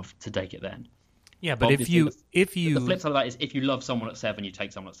you love, to take it then. Yeah, but if you the flip side of that is, if you love someone at 7, you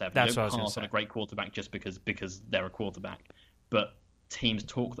take someone at 7. That's you don't what I was pass gonna on a great quarterback just because they're a quarterback. But teams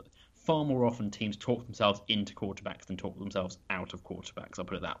far more often talk themselves into quarterbacks than talk themselves out of quarterbacks. I'll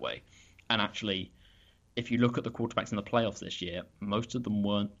put it that way. And actually, if you look at the quarterbacks in the playoffs this year, most of them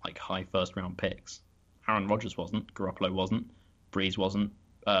weren't like high first round picks. Aaron Rodgers wasn't, Garoppolo wasn't, Breeze wasn't,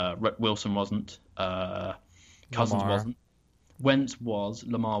 Wilson wasn't, Cousins wasn't, Wentz was,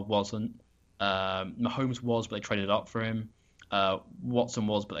 Lamar wasn't. Mahomes was, but they traded up for him. Watson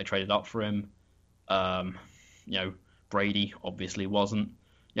was, but they traded up for him. Brady obviously wasn't.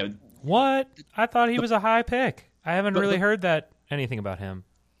 What? I thought he was a high pick. I haven't really heard anything about him.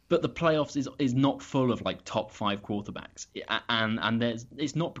 But the playoffs is not full of like top 5 quarterbacks, and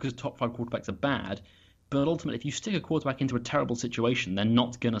it's not because top 5 quarterbacks are bad, but ultimately if you stick a quarterback into a terrible situation, they're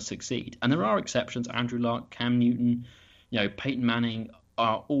not going to succeed. And there are exceptions: Andrew Luck, Cam Newton, Peyton Manning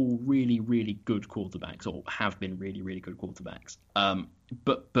are all really, really good quarterbacks, or have been really, really good quarterbacks.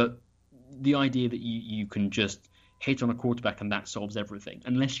 But the idea that you can just hit on a quarterback and that solves everything,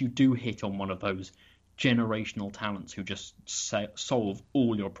 unless you do hit on one of those generational talents who just solve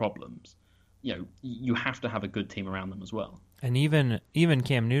all your problems, you have to have a good team around them as well. And even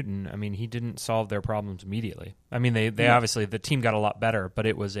Cam Newton, I mean, he didn't solve their problems immediately. I mean, they obviously, the team got a lot better, but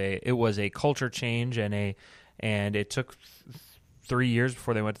it was a culture change, and it took 3 years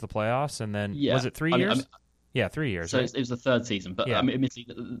before they went to the playoffs, and then was it 3 years? 3 years. So right? It was the third season, but admittedly,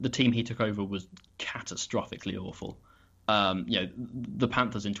 the team he took over was catastrophically awful. The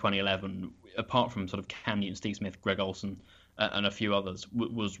Panthers in 2011, apart from sort of Cam Newton, Steve Smith, Greg Olsen, and a few others,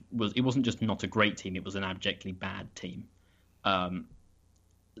 was it wasn't just not a great team; it was an abjectly bad team.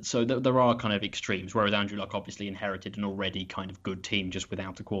 So there are kind of extremes. Whereas Andrew Luck obviously inherited an already kind of good team just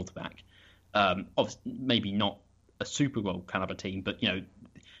without a quarterback. Maybe not a Super Bowl caliber team, but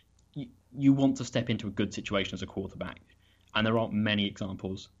you want to step into a good situation as a quarterback, and there aren't many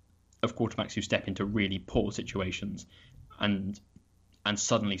examples of quarterbacks who step into really poor situations and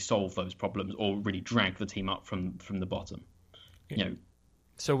suddenly solve those problems, or really drag the team up from the bottom.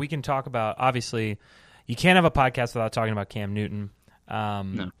 So we can talk about, obviously, you can't have a podcast without talking about Cam Newton.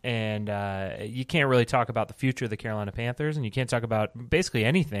 No. And you can't really talk about the future of the Carolina Panthers, and you can't talk about basically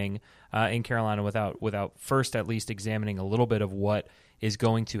anything in Carolina without first at least examining a little bit of what is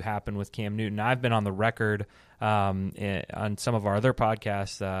going to happen with Cam Newton. I've been on the record on some of our other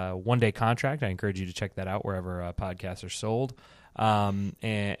podcasts, One Day Contract. I encourage you to check that out wherever podcasts are sold, and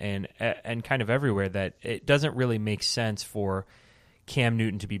kind of everywhere, that it doesn't really make sense for Cam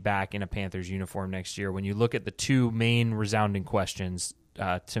Newton to be back in a Panthers uniform next year. When you look at the two main resounding questions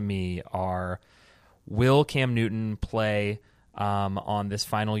to me are, will Cam Newton play on this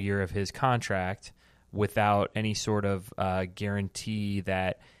final year of his contract without any sort of guarantee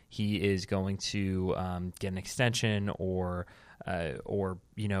that he is going to get an extension, or or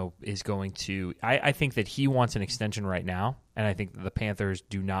is going to. I think that he wants an extension right now, and I think that the Panthers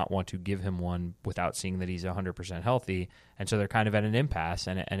do not want to give him one without seeing that he's 100% healthy, and so they're kind of at an impasse,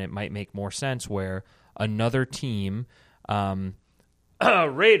 and it might make more sense where another team,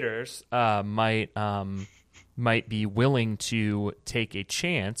 Raiders, might be willing to take a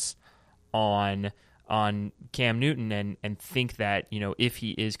chance on Cam Newton and think that if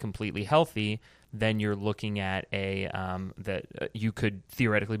he is completely healthy, then you're looking at that you could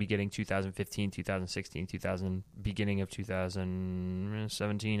theoretically be getting 2015, 2016, beginning of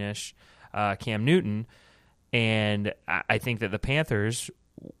 2017-ish Cam Newton. And I think that the Panthers,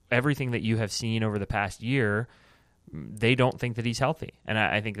 everything that you have seen over the past year, they don't think that he's healthy. And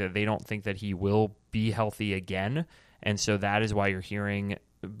I think that they don't think that he will be healthy again. And so that is why you're hearing,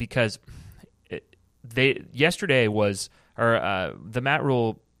 because yesterday was, or the Matt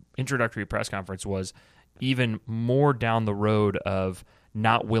Rule introductory press conference was even more down the road of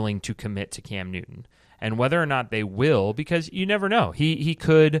not willing to commit to Cam Newton. And whether or not they will, because you never know. He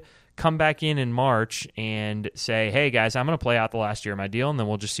could come back in March and say, hey, guys, I'm going to play out the last year of my deal, and then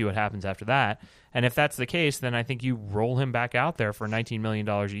we'll just see what happens after that. And if that's the case, then I think you roll him back out there for $19 million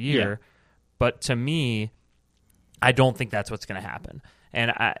a year. Yeah. But to me, I don't think that's what's going to happen.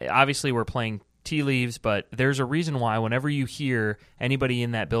 And obviously we're playing tea leaves, but there's a reason why whenever you hear anybody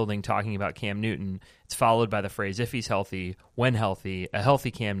in that building talking about Cam Newton, it's followed by the phrase, if he's healthy, when healthy, a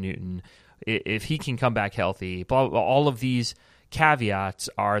healthy Cam Newton, if he can come back healthy, blah, blah, all of these caveats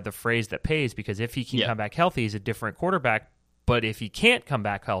are the phrase that pays, because if he can come back healthy, he's a different quarterback. But if he can't come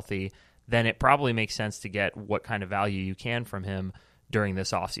back healthy, then it probably makes sense to get what kind of value you can from him during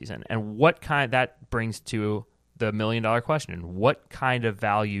this offseason. And that brings to the $1 million question. What kind of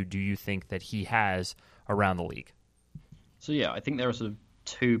value do you think that he has around the league? So, I think there are sort of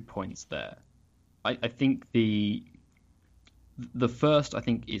 2 points there. I think the first, I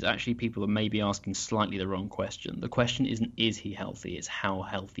think, is actually people are maybe asking slightly the wrong question. The question isn't, is he healthy? It's how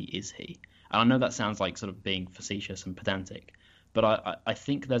healthy is he? And I know that sounds like sort of being facetious and pedantic, but I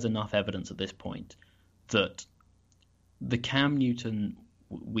think there's enough evidence at this point that the Cam Newton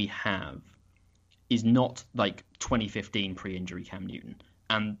we have is not like 2015 pre-injury Cam Newton.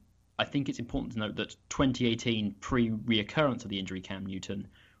 And I think it's important to note that 2018 pre-reoccurrence of the injury Cam Newton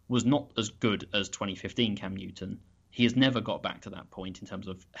was not as good as 2015 Cam Newton. He has never got back to that point in terms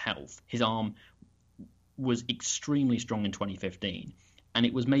of health. His arm was extremely strong in 2015, and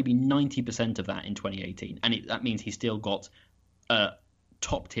it was maybe 90% of that in 2018. And that means he's still got a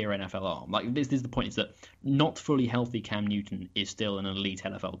top-tier NFL arm. Like, this is the point, is that not fully healthy Cam Newton is still an elite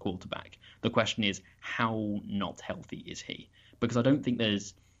NFL quarterback. The question is, how not healthy is he? Because I don't think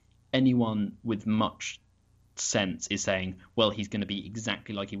there's anyone with much sense is saying, well, he's going to be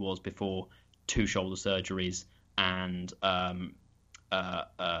exactly like he was before 2 shoulder surgeries and a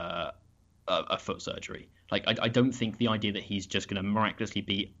foot surgery. Like, I don't think the idea that he's just going to miraculously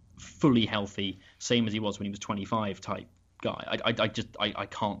be fully healthy, same as he was when he was 25 type guy. I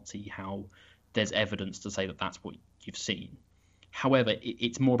can't see how there's evidence to say that that's what you've seen. However,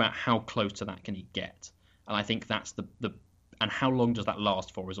 it's more about how close to that can he get, and I think that's the and how long does that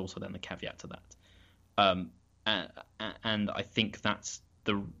last for is also then the caveat to that. And I think that's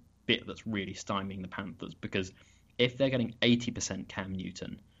the bit that's really stymieing the Panthers, because if they're getting 80% Cam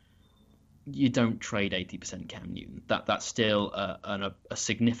Newton, you don't trade 80% Cam Newton. That's still a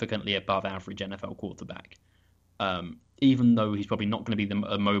significantly above average NFL quarterback. Even though he's probably not going to be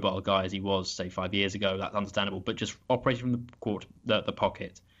a mobile guy as he was, say, 5 years ago, that's understandable. But just operating from the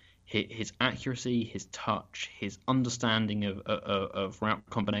pocket, his accuracy, his touch, his understanding of route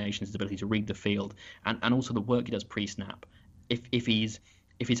combinations, his ability to read the field, and also the work he does pre-snap. If his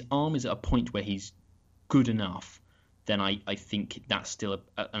arm is at a point where he's good enough, then I think that's still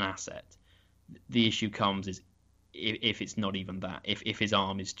an asset. The issue comes is if it's not even that. If his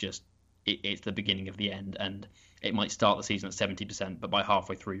arm is just it's the beginning of the end, and it might start the season at 70%, but by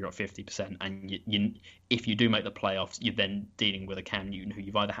halfway through you're at 50%, and if you do make the playoffs, you're then dealing with a Cam Newton who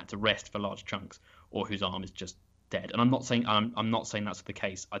you've either had to rest for large chunks or whose arm is just dead. And I'm not saying that's the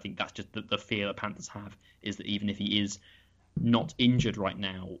case. I think that's just the fear that Panthers have, is that even if he is not injured right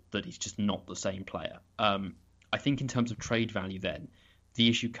now, that he's just not the same player. I think in terms of trade value, then the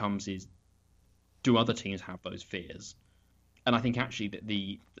issue comes is, do other teams have those fears? And I think actually that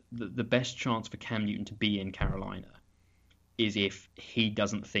the best chance for Cam Newton to be in Carolina is if he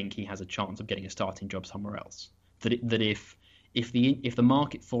doesn't think he has a chance of getting a starting job somewhere else. That if the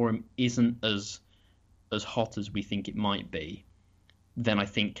market for him isn't as hot as we think it might be, then I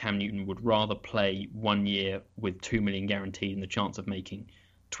think Cam Newton would rather play 1 year with $2 million guaranteed and the chance of making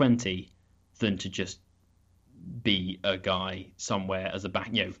 20 than to just be a guy somewhere as a back.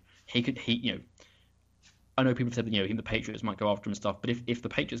 I know people have said that the Patriots might go after him and stuff, but if the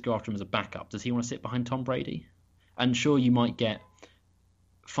Patriots go after him as a backup, does he want to sit behind Tom Brady? And sure, you might get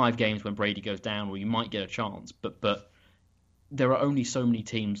 5 games when Brady goes down, or you might get a chance, but there are only so many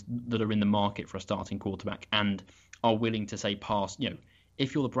teams that are in the market for a starting quarterback and are willing to say pass.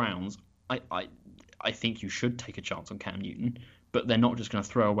 If you're the Browns, I think you should take a chance on Cam Newton, but they're not just going to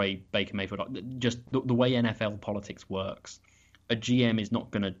throw away Baker Mayfield. Just the way NFL politics works, a GM is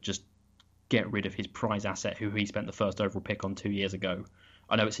not going to just get rid of his prize asset who he spent the first overall pick on 2 years ago.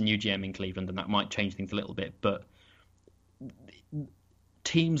 I know it's a new GM in Cleveland and that might change things a little bit, but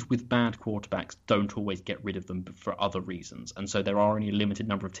teams with bad quarterbacks don't always get rid of them for other reasons. And so there are only a limited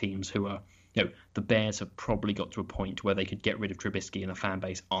number of teams who are, the Bears have probably got to a point where they could get rid of Trubisky and the fan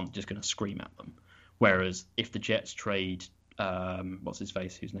base aren't just going to scream at them. Whereas if the Jets trade, what's his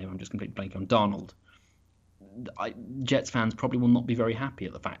face, whose name I'm just completely blanking on, Darnold, Jets fans probably will not be very happy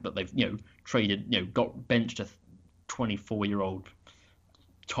at the fact that they've traded, got benched a 24-year-old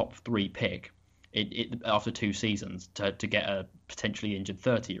top 3 pick after 2 seasons to get a potentially injured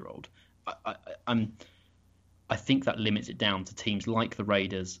 30-year-old. I think that limits it down to teams like the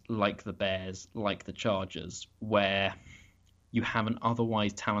Raiders, like the Bears, like the Chargers, where you have an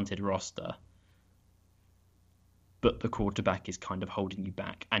otherwise talented roster, but the quarterback is kind of holding you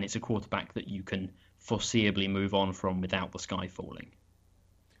back, and it's a quarterback that you can foreseeably move on from without the sky falling.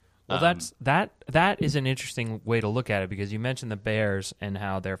 Well, that is an interesting way to look at it, because you mentioned the Bears and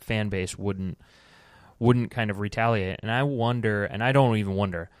how their fan base wouldn't kind of retaliate, and I wonder, and I don't even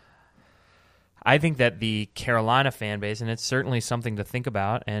wonder, I think that the Carolina fan base, and it's certainly something to think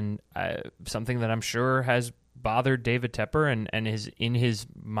about, and something that I'm sure has bothered David Tepper and is in his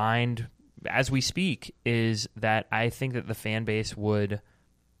mind as we speak, is that I think that the fan base would,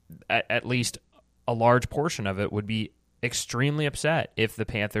 at least a large portion of it, would be extremely upset if the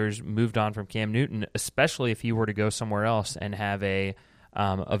Panthers moved on from Cam Newton, especially if he were to go somewhere else and have a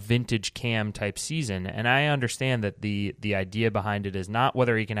vintage Cam type season. And I understand that the idea behind it is not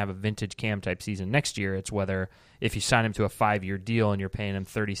whether he can have a vintage Cam type season next year. It's whether if you sign him to a 5-year deal and you're paying him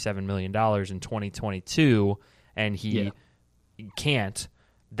 $37 million in 2022 and he can't,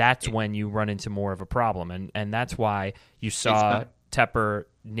 that's when you run into more of a problem. And that's why you saw Tepper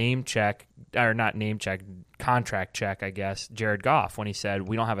contract check, I guess, Jared Goff when he said,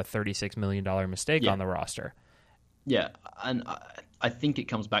 we don't have a $36 million mistake on the roster. Yeah, and I think it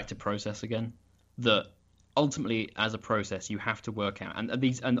comes back to process again, that ultimately as a process you have to work out,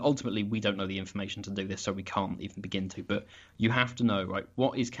 and ultimately we don't know the information to do this, so we can't even begin to, but you have to know, right,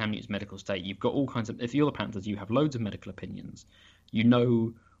 what is Cam Newton's medical state? You've got all kinds of, if you're the Panthers, you have loads of medical opinions. You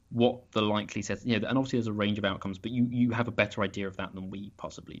know what the likely set, and obviously there's a range of outcomes, but you have a better idea of that than we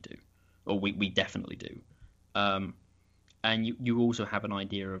possibly do, or we definitely do. And you also have an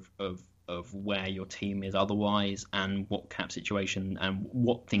idea of where your team is otherwise and what cap situation and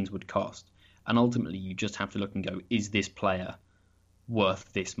what things would cost. And ultimately you just have to look and go, is this player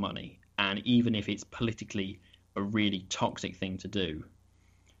worth this money? And even if it's politically a really toxic thing to do,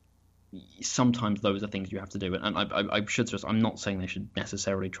 sometimes those are things you have to do. And I should stress, I'm not saying they should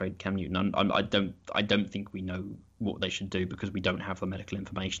necessarily trade Cam Newton. I don't think we know what they should do because we don't have the medical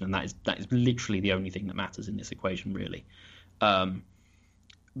information, and that is literally the only thing that matters in this equation, really.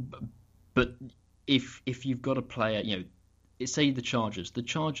 But if you've got a player, say the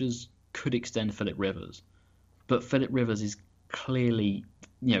Chargers could extend Phillip Rivers, but Phillip Rivers is clearly,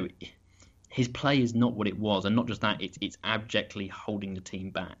 his play is not what it was, and not just that, it's abjectly holding the team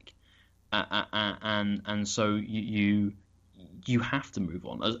back. And so you have to move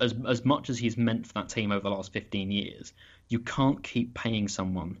on. As much as he's meant for that team over the last 15 years, you can't keep paying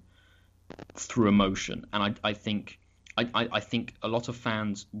someone through emotion. And I think a lot of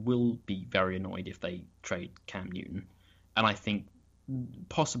fans will be very annoyed if they trade Cam Newton, and I think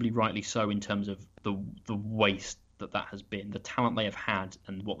possibly rightly so in terms of the waste that has been, the talent they have had,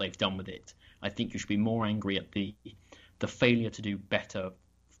 and what they've done with it. I think you should be more angry at the failure to do better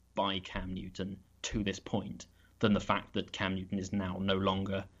by Cam Newton to this point than the fact that Cam Newton is now no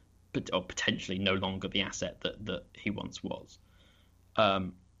longer, or potentially no longer, the asset that he once was. I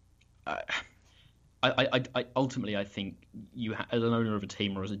ultimately, I think you, as an owner of a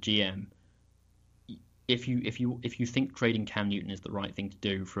team or as a GM, if you think trading Cam Newton is the right thing to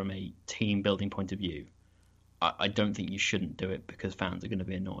do from a team building point of view, I don't think you shouldn't do it because fans are going to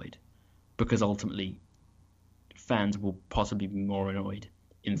be annoyed. Because ultimately, fans will possibly be more annoyed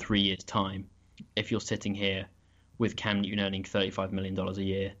in 3 years' time if you're sitting here with Cam Newton earning $35 million a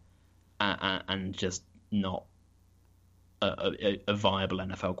year and just not a viable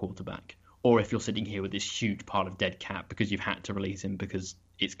NFL quarterback. or if you're sitting here with this huge pile of dead cap because you've had to release him because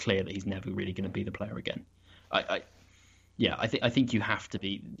it's clear that he's never really going to be the player again. I think you have to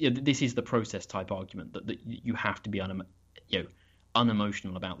be. This is the process type argument that you have to be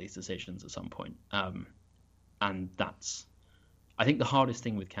unemotional about these decisions at some point. And that's, I think, the hardest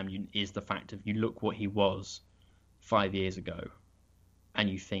thing with Cam Newton is the fact of you look what he was 5 years ago, and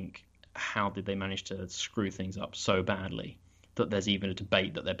you think, how did they manage to screw things up so badly that there's even a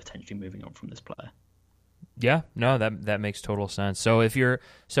debate that they're potentially moving on from this player? Yeah, no, that makes total sense. So if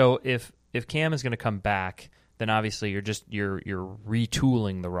Cam is going to come back, then obviously you're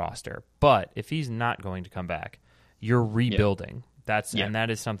retooling the roster. But if he's not going to come back, you're rebuilding. And that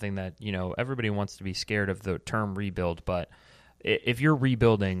is something that, everybody wants to be scared of the term rebuild, but if you're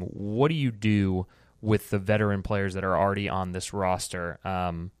rebuilding, what do you do with the veteran players that are already on this roster?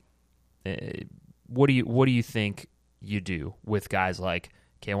 What do you think you do with guys like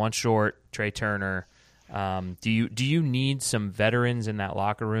K'Wan Short, Trey Turner? Do you need some veterans in that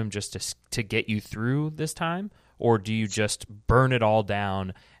locker room just to get you through this time, or do you just burn it all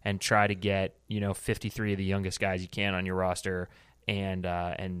down and try to get 53 of the youngest guys you can on your roster and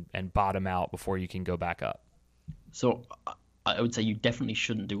bottom out before you can go back up? So I would say you definitely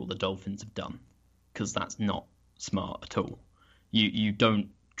shouldn't do what the Dolphins have done, because that's not smart at all. You don't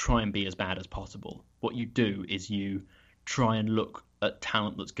try and be as bad as possible. What you do is you try and look at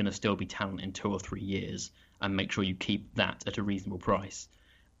talent that's going to still be talent in 2 or 3 years and make sure you keep that at a reasonable price.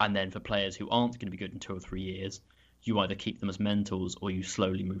 And then for players who aren't going to be good in 2 or 3 years, you either keep them as mentors or you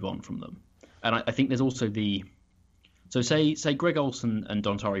slowly move on from them. And I think there's also so say Greg Olsen and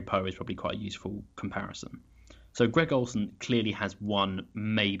Dontari Poe is probably quite a useful comparison. So Greg Olsen clearly has 1,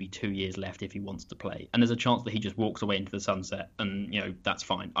 maybe 2 years left if he wants to play. And there's a chance that he just walks away into the sunset, and that's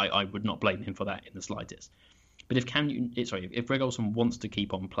fine. I would not blame him for that in the slightest. But if Greg Olsen wants to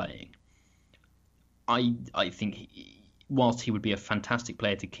keep on playing, I think whilst he would be a fantastic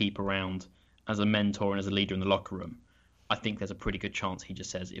player to keep around as a mentor and as a leader in the locker room, I think there's a pretty good chance he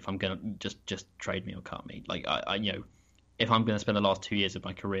just says, if I'm going to just trade me or cut me. Like if I'm going to spend the last 2 years of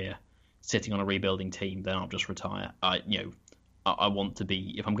my career sitting on a rebuilding team, then I'll just retire. I want to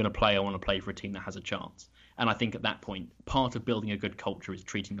be, if I'm going to play, I want to play for a team that has a chance. And I think at that point, part of building a good culture is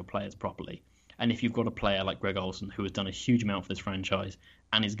treating your players properly. And if you've got a player like Greg Olsen, who has done a huge amount for this franchise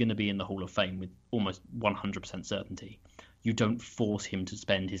and is going to be in the Hall of Fame with almost 100% certainty, you don't force him to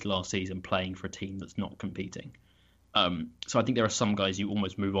spend his last season playing for a team that's not competing. So I think there are some guys you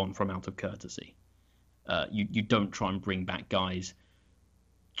almost move on from out of courtesy. You don't try and bring back guys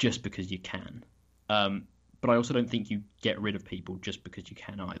just because you can. But I also don't think you get rid of people just because you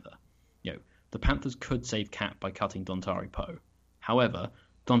can either. The Panthers could save cap by cutting Dontari Poe. However,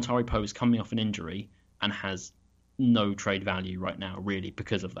 Dontari Poe is coming off an injury and has no trade value right now, really,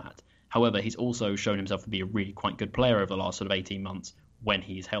 because of that. However, he's also shown himself to be a really quite good player over the last sort of 18 months when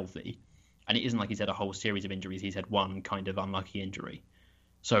he's healthy. And it isn't like he's had a whole series of injuries. He's had one kind of unlucky injury.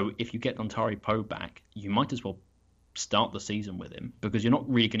 So if you get Dontari Poe back, you might as well start the season with him, because you're not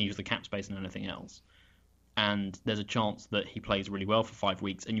really going to use the cap space and anything else. And there's a chance that he plays really well for 5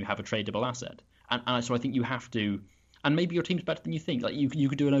 weeks and you have a tradable asset. And so I think you have to, and maybe your team's better than you think. Like you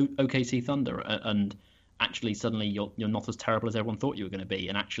could do an OKC Thunder and actually suddenly you're not as terrible as everyone thought you were going to be,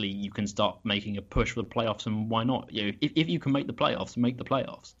 and actually you can start making a push for the playoffs. And why not? If you can make the playoffs, make the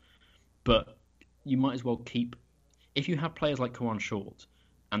playoffs. But you might as well keep, if you have players like K'Wan Short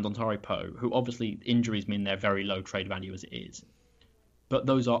and Dontari Poe, who obviously injuries mean they're very low trade value as it is, but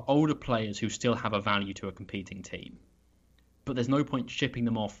those are older players who still have a value to a competing team. But there's no point shipping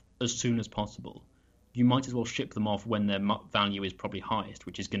them off as soon as possible. You might as well ship them off when their value is probably highest,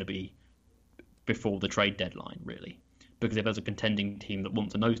 which is going to be before the trade deadline, really. Because if there's a contending team that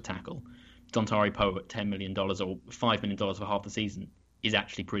wants a nose tackle, Dontari Poe at $10 million or $5 million for half the season is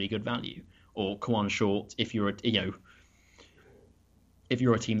actually pretty good value. Or K'Wan Short, if you're a team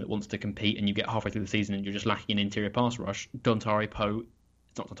that wants to compete and you get halfway through the season and you're just lacking an interior pass rush, K'Wan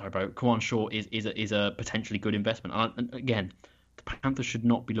Short is a potentially good investment. And again, the Panthers should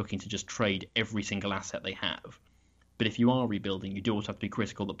not be looking to just trade every single asset they have. But if you are rebuilding, you do also have to be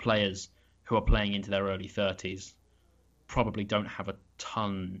critical that players who are playing into their early 30s probably don't have a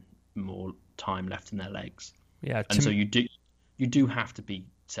ton more time left in their legs. Yeah, and so you do have to be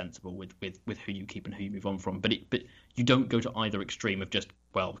sensible with who you keep and who you move on from. But you don't go to either extreme of just,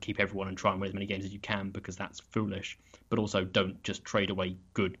 well, keep everyone and try and win as many games as you can, because that's foolish. But also don't just trade away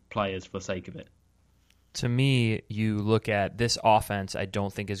good players for the sake of it. To me, you look at this offense, I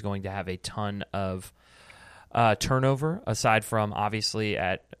don't think is going to have a ton of turnover, aside from obviously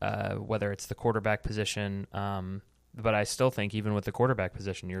at whether it's the quarterback position But I still think even with the quarterback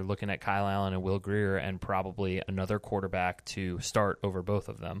position, you're looking at Kyle Allen and Will Grier and probably another quarterback to start over both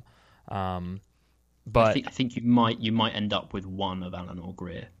of them. But I think you might end up with one of Allen or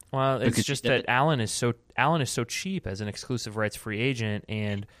Grier. Well, it's just that Allen is so cheap as an exclusive rights free agent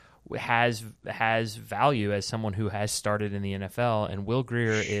and has value as someone who has started in the NFL, and Will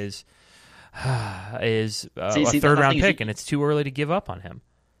Grier is a third round pick, and it's too early to give up on him.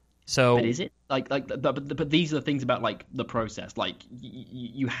 So, but is it but these are the things about like the process. Like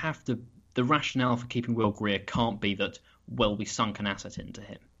you have to. The rationale for keeping Will Grier can't be that, well, we sunk an asset into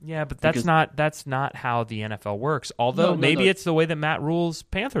him. Yeah, but that's not how the NFL works. Although maybe it's the way that Matt Rule's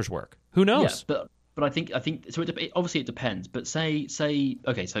Panthers work. Who knows? Yeah, but I think so. Obviously, it depends. But say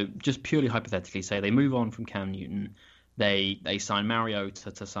okay, so just purely hypothetically, say they move on from Cam Newton, they sign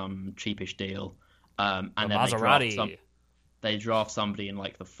Mariota to some cheapish deal, and then they draft somebody in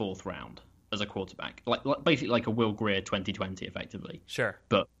like the 4th round as a quarterback, like basically like a Will Grier 2020, effectively. Sure.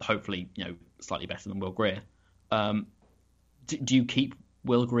 But hopefully, slightly better than Will Grier. Do you keep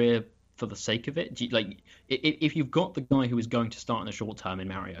Will Grier for the sake of it? If you've got the guy who is going to start in the short term in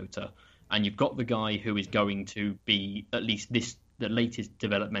Mariota, and you've got the guy who is going to be at least the latest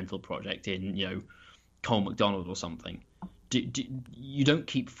developmental project in Cole McDonald or something, you don't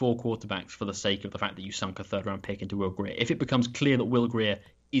keep 4 quarterbacks for the sake of the fact that you sunk a 3rd round pick into Will Grier. If it becomes clear that Will Grier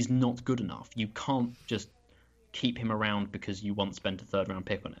is not good enough, you can't just keep him around because you once spent a 3rd round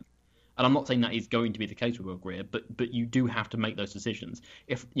pick on him. And I'm not saying that is going to be the case with Will Grier, but you do have to make those decisions.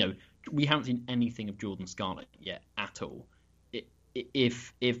 If we haven't seen anything of Jordan Scarlett yet at all.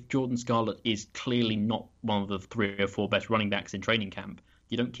 If Jordan Scarlett is clearly not one of the 3 or 4 best running backs in training camp,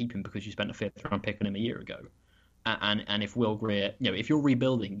 you don't keep him because you spent a 5th round pick on him a year ago. And if Will Grier, if you're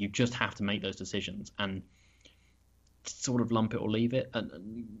rebuilding, you just have to make those decisions and sort of lump it or leave it,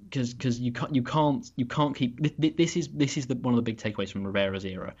 because you can't keep. This is one of the big takeaways from Rivera's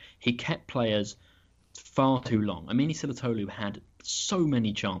era. He kept players far too long. Amini Silatolu had so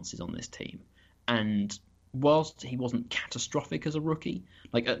many chances on this team, and whilst he wasn't catastrophic as a rookie,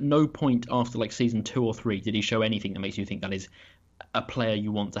 like at no point after like season 2 or 3 did he show anything that makes you think that is a player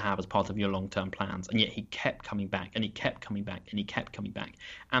you want to have as part of your long-term plans. And yet he kept coming back, and he kept coming back, and he kept coming back.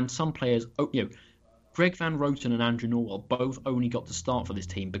 And some players, Greg Van Roten and Andrew Norwell both only got to start for this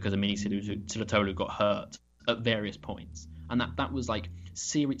team because Amini Silatolu got hurt at various points. And that was like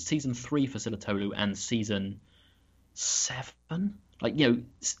season 3 for Silatolu and season 7. Like, Amini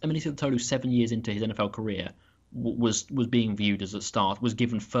Silatolu 7 years into his NFL career was being viewed as a start, was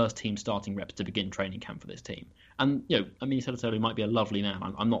given first team starting reps to begin training camp for this team. And, Amini Silatolu might be a lovely man.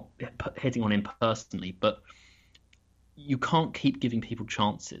 I'm not hitting on him personally, but you can't keep giving people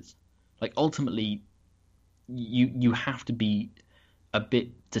chances. Like, ultimately, you have to be a bit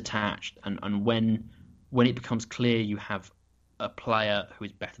detached, and when it becomes clear you have a player who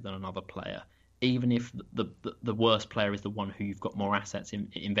is better than another player, even if the worst player is the one who you've got more assets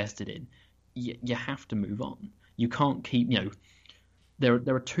invested in, you have to move on. You can't keep there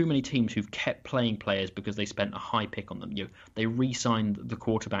are too many teams who've kept playing players because they spent a high pick on them. They re-signed the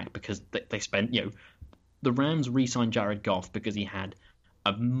quarterback because they spent the Rams re-signed Jared Goff because he had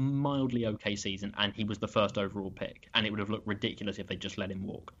a mildly okay season and he was the first overall pick, and it would have looked ridiculous if they just let him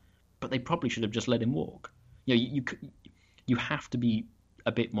walk. But they probably should have just let him walk. You have to be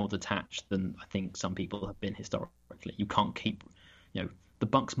a bit more detached than I think some people have been historically. You can't keep, the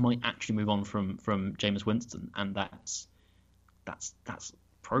Bucs might actually move on from Jameis Winston, and that's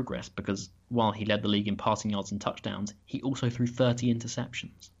progress, because while he led the league in passing yards and touchdowns, he also threw 30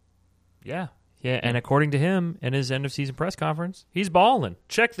 interceptions. Yeah, and according to him in his end of season press conference, he's balling.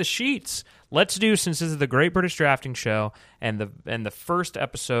 Check the sheets. Let's do, since this is the Great British Drafting Show and the first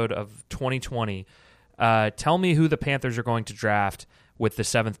episode of 2020. Tell me who the Panthers are going to draft with the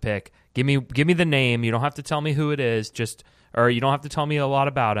 7th pick. Give me the name. You don't have to tell me who it is. Or you don't have to tell me a lot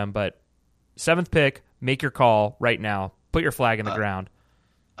about him. But 7th pick, make your call right now. Put your flag in the ground.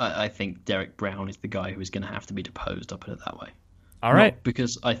 I think Derek Brown is the guy who is going to have to be deposed. I'll put it that way. All right. Not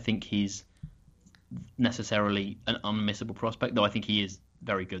because I think he's necessarily an unmissable prospect, though I think he is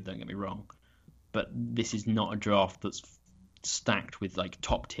very good, don't get me wrong. But this is not a draft that's stacked with like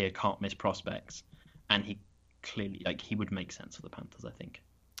top tier can't miss prospects, and he clearly he would make sense for the Panthers, I think.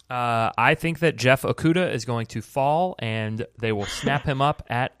 I think that Jeff Okudah is going to fall, and they will snap him up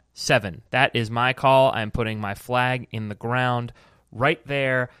at 7. That is my call. I'm putting my flag in the ground right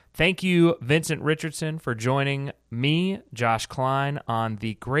there. Thank you, Vincent Richardson, for joining me, Josh Klein, on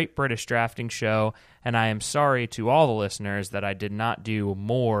the Great British Drafting Show. And I am sorry to all the listeners that I did not do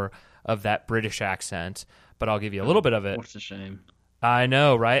more of that British accent, but I'll give you a little bit of it. What a shame. I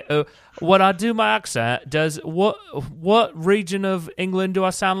know, right? When I do my accent, what region of England do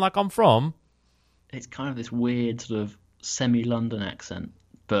I sound like I'm from? It's kind of this weird sort of semi-London accent,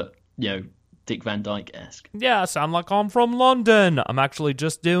 but, Dick Van Dyke-esque. Yeah, I sound like I'm from London. I'm actually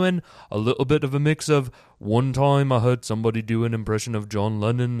just doing a little bit of a mix of one time I heard somebody do an impression of John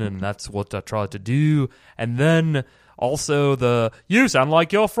Lennon, and that's what I tried to do. And then also you sound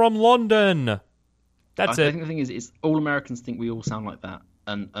like you're from London. That's it. I think the thing is all Americans think we all sound like that.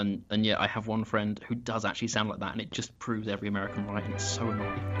 And yet I have one friend who does actually sound like that, and it just proves every American right, and it's so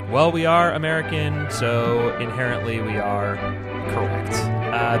annoying. Well, we are American, so inherently we are correct.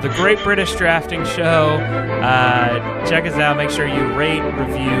 The Great British Drafting Show. Check us out. Make sure you rate,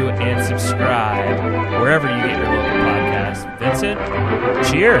 review, and subscribe wherever you get your local podcast. Vincent,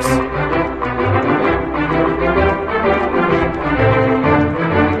 cheers.